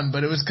him on,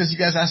 but it was because you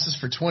guys asked us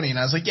for 20, and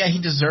I was like, yeah,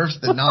 he deserves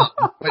the nom,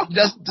 but he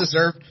doesn't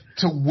deserve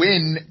to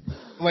win.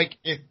 Like,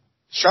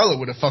 Charlotte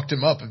would have fucked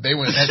him up if they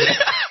went head.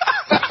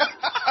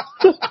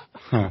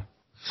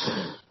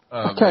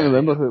 I can't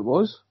remember who it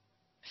was.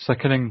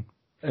 Sickening.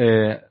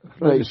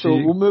 Right, so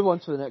we'll move on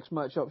to the next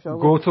matchup, shall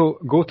we?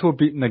 Goto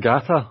beat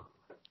Nagata.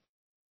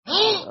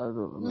 I don't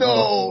remember.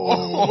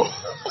 No!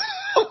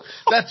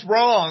 That's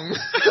wrong!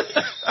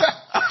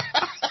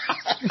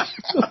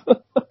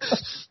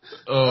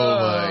 Oh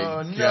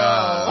my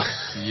god.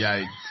 No.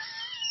 Yikes.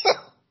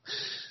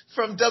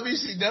 From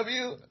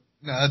WCW?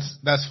 No,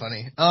 that's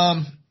funny.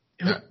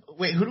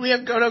 Wait, who do we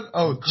have go to?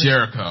 Oh,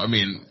 Jericho. I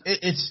mean,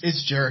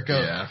 it's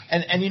Jericho. Yeah.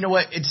 And you know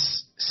what?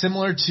 It's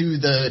similar to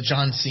the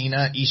John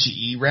Cena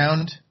Ishii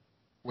round,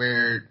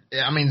 where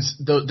I mean,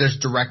 there's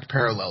direct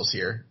parallels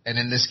here. And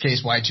in this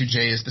case,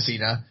 Y2J is the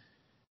Cena,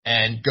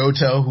 and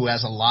Goto, who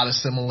has a lot of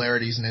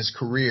similarities in his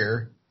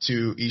career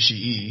to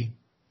Ishii,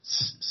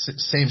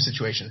 same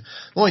situation.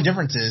 The only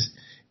difference is,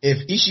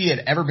 if Ishii had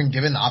ever been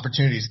given the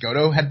opportunities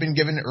Goto had been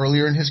given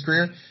earlier in his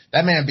career,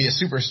 that man would be a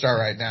superstar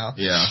right now.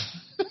 yeah.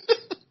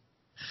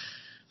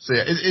 So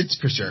yeah, it's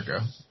Chris Jericho.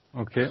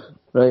 Okay.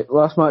 Right,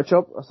 last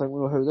matchup. I think we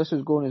know how this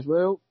is going as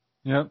well.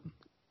 Yep.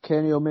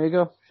 Kenny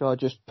Omega. Shall I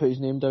just put his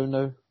name down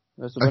now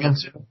as the winner?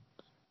 Against who?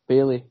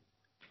 Bailey.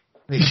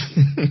 Wait.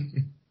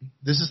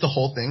 This is the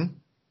whole thing?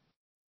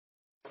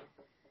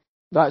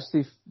 That's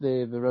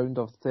the round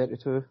of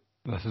 32.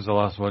 This is the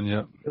last one,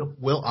 yep.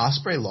 Will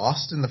Ospreay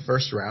lost in the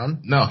first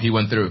round? No, he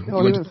went through.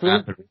 Oh, he went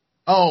through?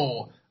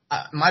 Oh,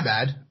 my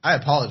bad. I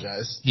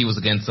apologize. He was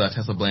against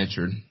Tessa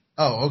Blanchard.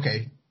 Oh,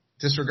 okay.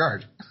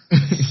 Disregard.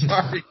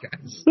 Sorry,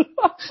 guys.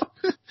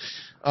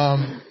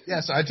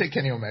 Yeah, so I take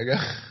Kenny Omega.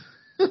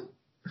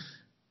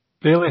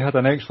 Bailey had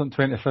an excellent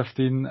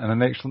 2015 and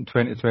an excellent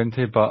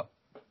 2020, but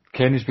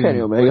Kenny's been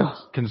Kenny Omega.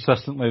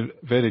 consistently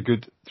very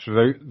good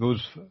throughout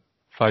those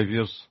 5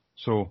 years.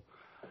 So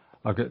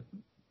I've got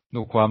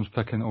no qualms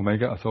picking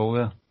Omega at all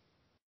there.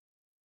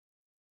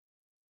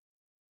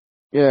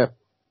 Yeah.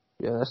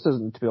 Yeah, this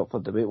doesn't need to be up for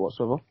debate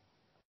whatsoever.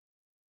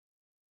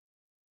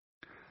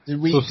 Did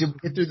we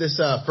get through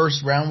this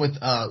first round with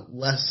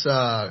less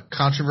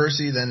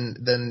controversy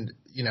than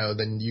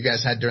you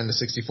guys had during the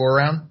 64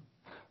 round?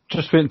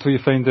 Just wait until you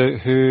find out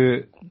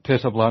who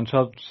Tessa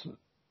Blanchard's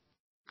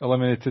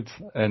eliminated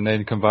and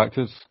then come back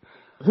to us.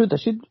 Who did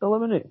she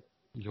eliminate?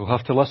 You'll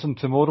have to listen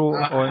tomorrow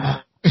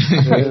on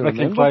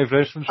Ricky and Clive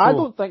Wrestling Show. I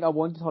don't think I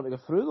wanted her to go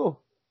through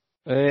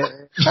though.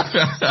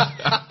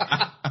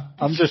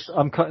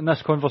 I'm cutting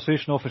this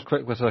conversation off as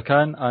quickly as I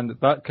can, and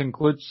that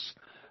concludes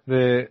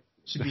the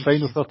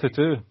final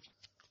 32.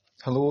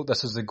 Hello,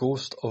 this is the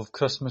ghost of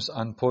Christmas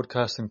and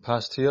podcasting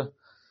past here.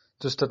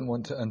 Just didn't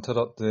want to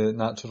interrupt the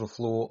natural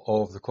flow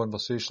of the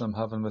conversation I'm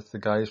having with the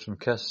guys from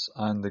KISS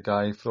and the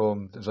guy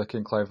from the Ricky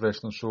and Clive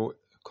Wrestling Show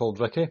called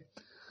Ricky.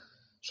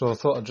 So I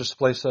thought I'd just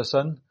splice this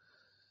in,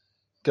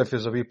 give you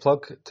a wee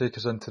plug, take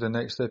us into the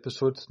next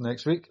episode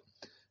next week.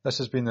 This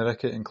has been the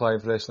Ricky and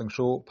Clive Wrestling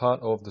Show,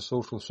 part of the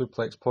Social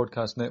Suplex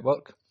Podcast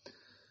Network,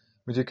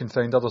 where you can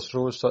find other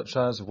shows such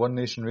as One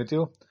Nation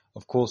Radio,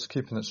 of course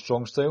keeping it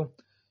strong style,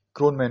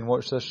 Grown Men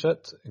Watch This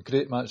Shit,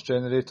 Great Match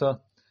Generator,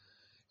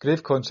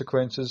 Grave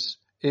Consequences,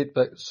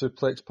 8-Bit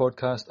Suplex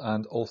Podcast,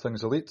 and All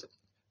Things Elite.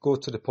 Go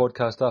to the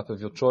podcast app of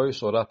your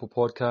choice or Apple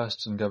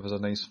Podcasts and give us a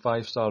nice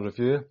 5-star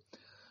review.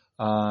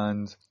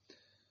 And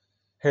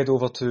head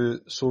over to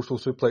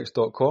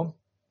socialsuplex.com.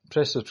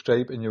 Press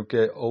subscribe and you'll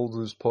get all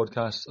those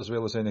podcasts as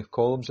well as any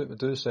columns that we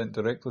do sent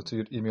directly to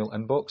your email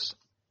inbox.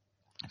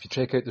 If you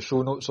check out the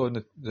show notes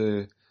on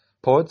the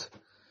pod,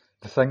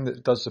 the thing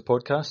that does the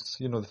podcasts,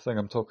 you know the thing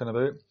I'm talking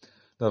about,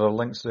 there are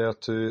links there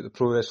to the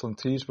Pro Wrestling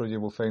Tees where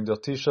you will find our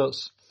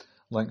t-shirts,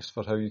 links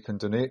for how you can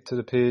donate to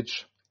the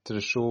page, to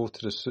the show,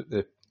 to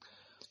the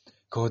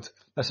God,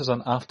 this is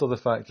an after the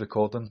fact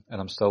recording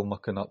and I'm still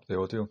mucking up the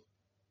audio.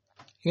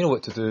 You know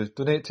what to do,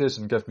 donate to us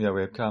and give me a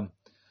webcam.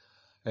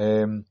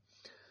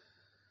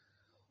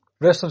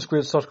 Wrestling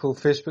Squared Circle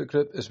Facebook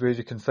group is where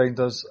you can find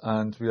us,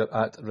 and we are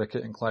at Ricky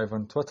and Clive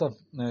on Twitter.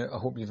 Now, I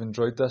hope you've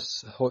enjoyed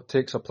this. Hot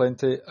takes are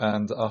plenty,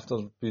 and after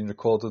being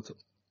recorded,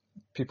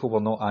 people were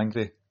not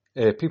angry.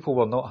 People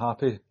were not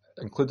happy,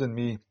 including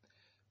me,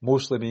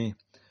 mostly me,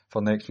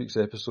 for next week's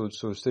episode,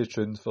 so stay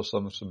tuned for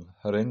some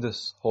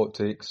horrendous hot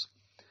takes.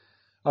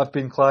 I've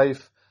been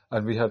Clive,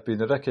 and we have been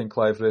the Ricky and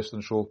Clive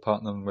Wrestling Show,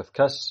 partnering with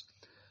KISS.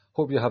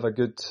 Hope you have a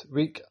good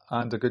week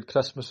and a good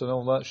Christmas and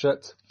all that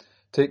shit.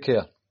 Take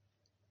care.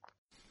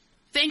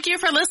 Thank you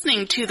for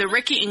listening to the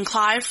Ricky and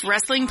Clive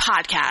Wrestling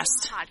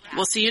Podcast.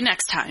 We'll see you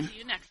next time.